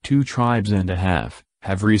is, 2 tribes and a half,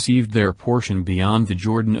 have received their portion beyond the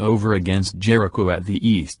Jordan over against Jericho at the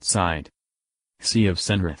east side. Sea of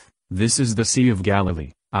Senrith, this is the Sea of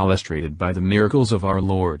Galilee, illustrated by the miracles of our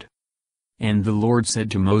Lord. And the Lord said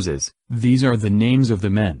to Moses, These are the names of the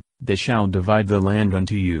men that shall divide the land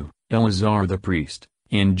unto you, Eleazar the priest,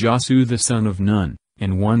 and Joshua the son of Nun,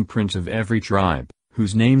 and 1 prince of every tribe,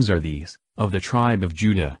 whose names are these: of the tribe of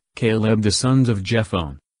Judah, Caleb the sons of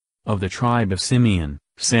Jephone; of the tribe of Simeon,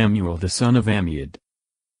 Samuel the son of Ammiud;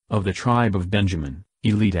 of the tribe of Benjamin,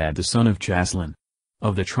 Eliad the son of Chaslon;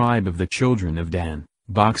 Of the tribe of the children of Dan,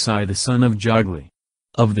 Bachsai the son of Jogli.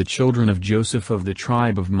 Of the children of Joseph of the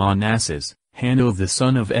tribe of Manasseh, Hanel the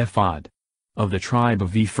son of Ephod. Of the tribe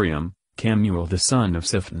of Ephraim, Camuel the son of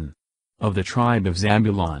Siphon. Of the tribe of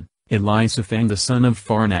Zabulon, Elisaphan the son of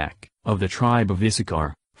Pharnak. Of the tribe of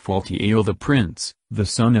Issachar, Phaltiel the prince, the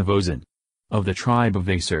son of Ozan. Of the tribe of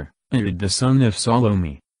Aser, Ahid the son of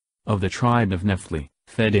Salome. Of the tribe of Nephtali,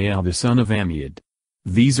 Phadeal the son of Ammiad.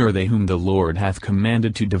 These are they whom the Lord hath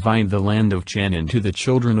commanded to divide the land of Chanaan to the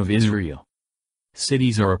children of Israel.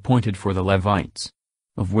 Cities are appointed for the Levites,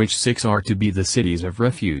 of which 6 are to be the cities of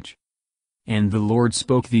refuge. And the Lord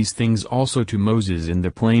spoke these things also to Moses in the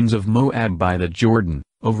plains of Moab by the Jordan,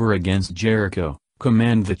 over against Jericho.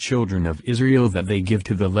 Command the children of Israel that they give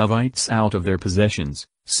to the Levites out of their possessions,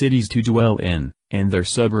 cities to dwell in, and their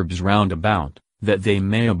suburbs round about, that they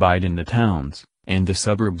may abide in the towns, and the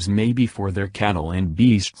suburbs may be for their cattle and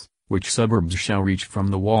beasts, which suburbs shall reach from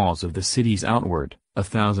the walls of the cities outward,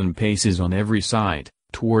 1,000 paces on every side.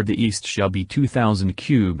 Toward the east shall be 2,000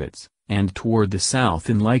 cubits, and toward the south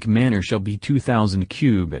in like manner shall be 2,000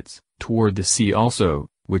 cubits, toward the sea also,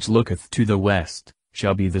 which looketh to the west,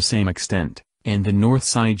 shall be the same extent. And the north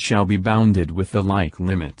side shall be bounded with the like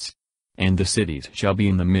limits. And the cities shall be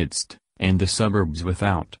in the midst, and the suburbs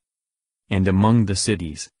without. And among the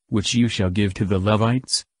cities, which you shall give to the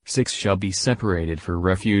Levites, 6 shall be separated for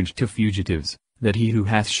refuge to fugitives, that he who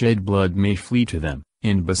hath shed blood may flee to them.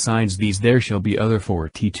 And besides these there shall be other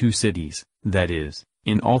 42 cities, that is,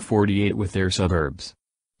 in all 48 with their suburbs.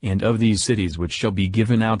 And of these cities which shall be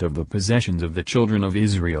given out of the possessions of the children of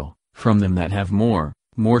Israel, from them that have more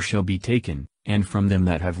shall be taken, and from them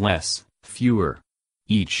that have less, fewer.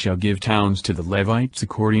 Each shall give towns to the Levites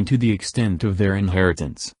according to the extent of their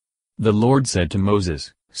inheritance. The Lord said to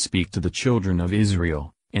Moses, Speak to the children of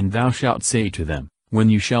Israel, and thou shalt say to them, when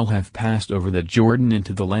you shall have passed over the Jordan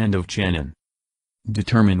into the land of Chanaan.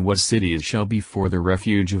 Determine what cities shall be for the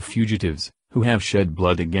refuge of fugitives, who have shed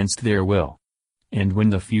blood against their will. And when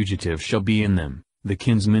the fugitive shall be in them, the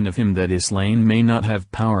kinsman of him that is slain may not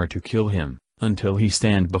have power to kill him, until he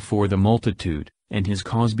stand before the multitude, and his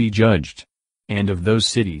cause be judged. And of those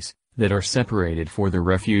cities, that are separated for the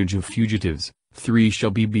refuge of fugitives, 3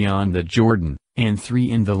 shall be beyond the Jordan, and 3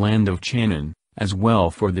 in the land of Chanaan, as well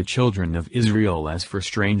for the children of Israel as for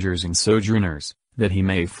strangers and sojourners, that he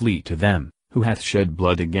may flee to them, who hath shed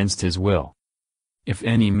blood against his will. If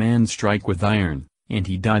any man strike with iron, and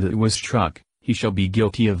he die that was struck, he shall be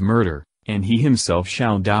guilty of murder, and he himself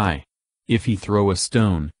shall die. If he throw a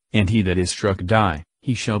stone, and he that is struck die,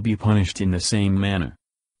 he shall be punished in the same manner.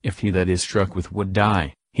 If he that is struck with wood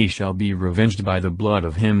die, he shall be revenged by the blood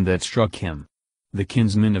of him that struck him. The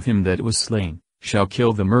kinsman of him that was slain, shall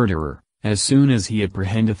kill the murderer, as soon as he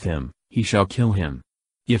apprehendeth him, he shall kill him.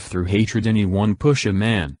 If through hatred any one push a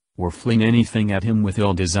man, or fling anything at him with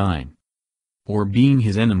ill design, or being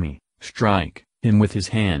his enemy, strike him with his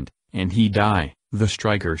hand, and he die, the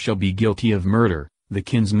striker shall be guilty of murder. The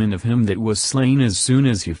kinsman of him that was slain as soon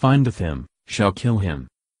as he findeth him, shall kill him.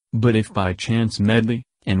 But if by chance medley,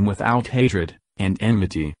 and without hatred, and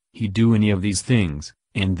enmity, he do any of these things,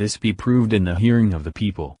 and this be proved in the hearing of the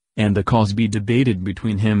people, and the cause be debated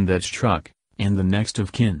between him that struck, and the next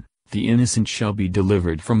of kin, the innocent shall be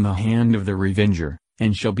delivered from the hand of the revenger,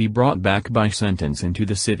 and shall be brought back by sentence into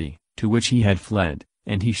the city, to which he had fled,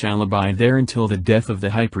 and he shall abide there until the death of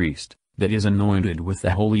the high priest, that is anointed with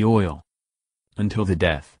the holy oil. Until the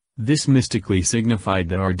death. This mystically signified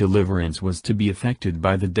that our deliverance was to be effected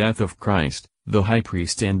by the death of Christ, the high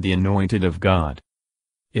priest and the anointed of God.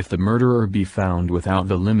 If the murderer be found without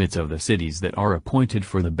the limits of the cities that are appointed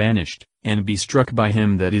for the banished, and be struck by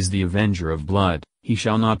him that is the avenger of blood, he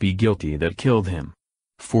shall not be guilty that killed him.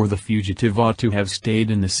 For the fugitive ought to have stayed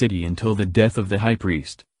in the city until the death of the high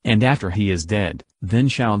priest, and after he is dead, then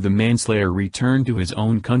shall the manslayer return to his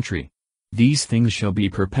own country. These things shall be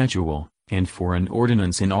perpetual, and for an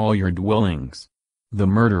ordinance in all your dwellings. The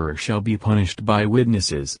murderer shall be punished by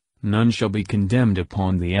witnesses, none shall be condemned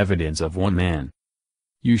upon the evidence of one man.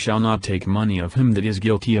 You shall not take money of him that is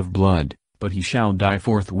guilty of blood, but he shall die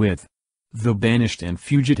forthwith. The banished and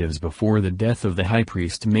fugitives before the death of the high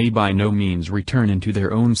priest may by no means return into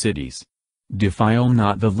their own cities. Defile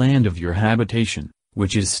not the land of your habitation,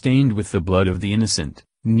 which is stained with the blood of the innocent,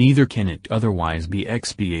 neither can it otherwise be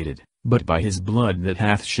expiated, but by his blood that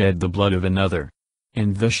hath shed the blood of another.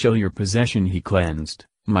 And thus shall your possession he cleansed,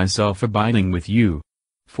 myself abiding with you.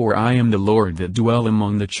 For I am the Lord that dwell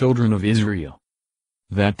among the children of Israel.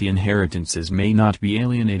 That the inheritances may not be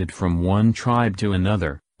alienated from one tribe to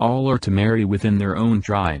another, all are to marry within their own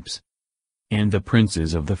tribes. And the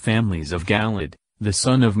princes of the families of Galad, the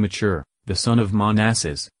son of Machir, the son of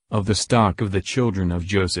Manasseh, of the stock of the children of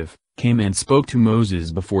Joseph, came and spoke to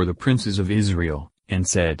Moses before the princes of Israel, and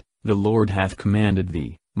said, The Lord hath commanded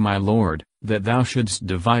thee, my lord, that thou shouldst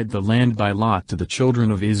divide the land by lot to the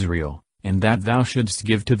children of Israel, and that thou shouldst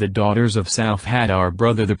give to the daughters of Salphad our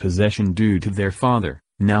brother the possession due to their father.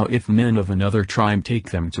 Now if men of another tribe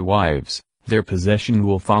take them to wives, their possession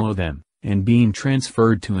will follow them, and being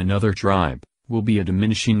transferred to another tribe, will be a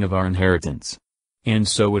diminishing of our inheritance. And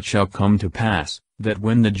so it shall come to pass, that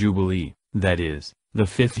when the Jubilee, that is, the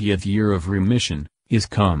 50th year of remission, is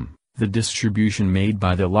come, the distribution made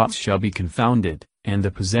by the lots shall be confounded, and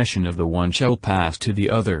the possession of the one shall pass to the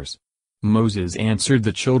others. Moses answered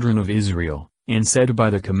the children of Israel, and said,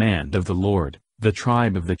 By the command of the Lord, the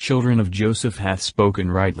tribe of the children of Joseph hath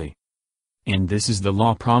spoken rightly. And this is the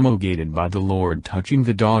law promulgated by the Lord touching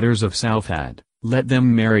the daughters of Salphad, let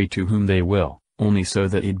them marry to whom they will, only so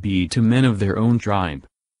that it be to men of their own tribe.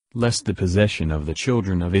 Lest the possession of the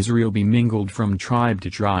children of Israel be mingled from tribe to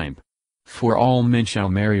tribe. For all men shall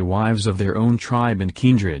marry wives of their own tribe and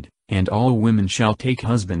kindred, and all women shall take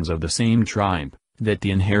husbands of the same tribe, that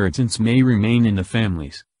the inheritance may remain in the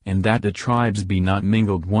families, and that the tribes be not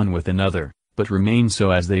mingled one with another, but remain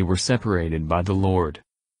so as they were separated by the Lord.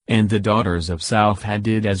 And the daughters of Salphad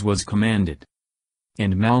did as was commanded.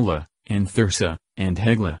 And Mahlah, and Thirsa, and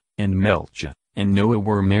Heglah, and Melchah, and Noah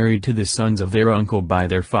were married to the sons of their uncle by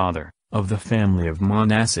their father, of the family of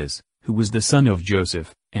Manasseh, who was the son of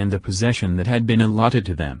Joseph, and the possession that had been allotted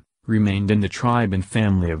to them, remained in the tribe and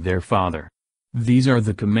family of their father. These are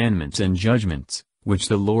the commandments and judgments, which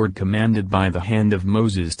the Lord commanded by the hand of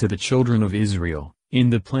Moses to the children of Israel, in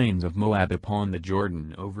the plains of Moab upon the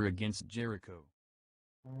Jordan over against Jericho.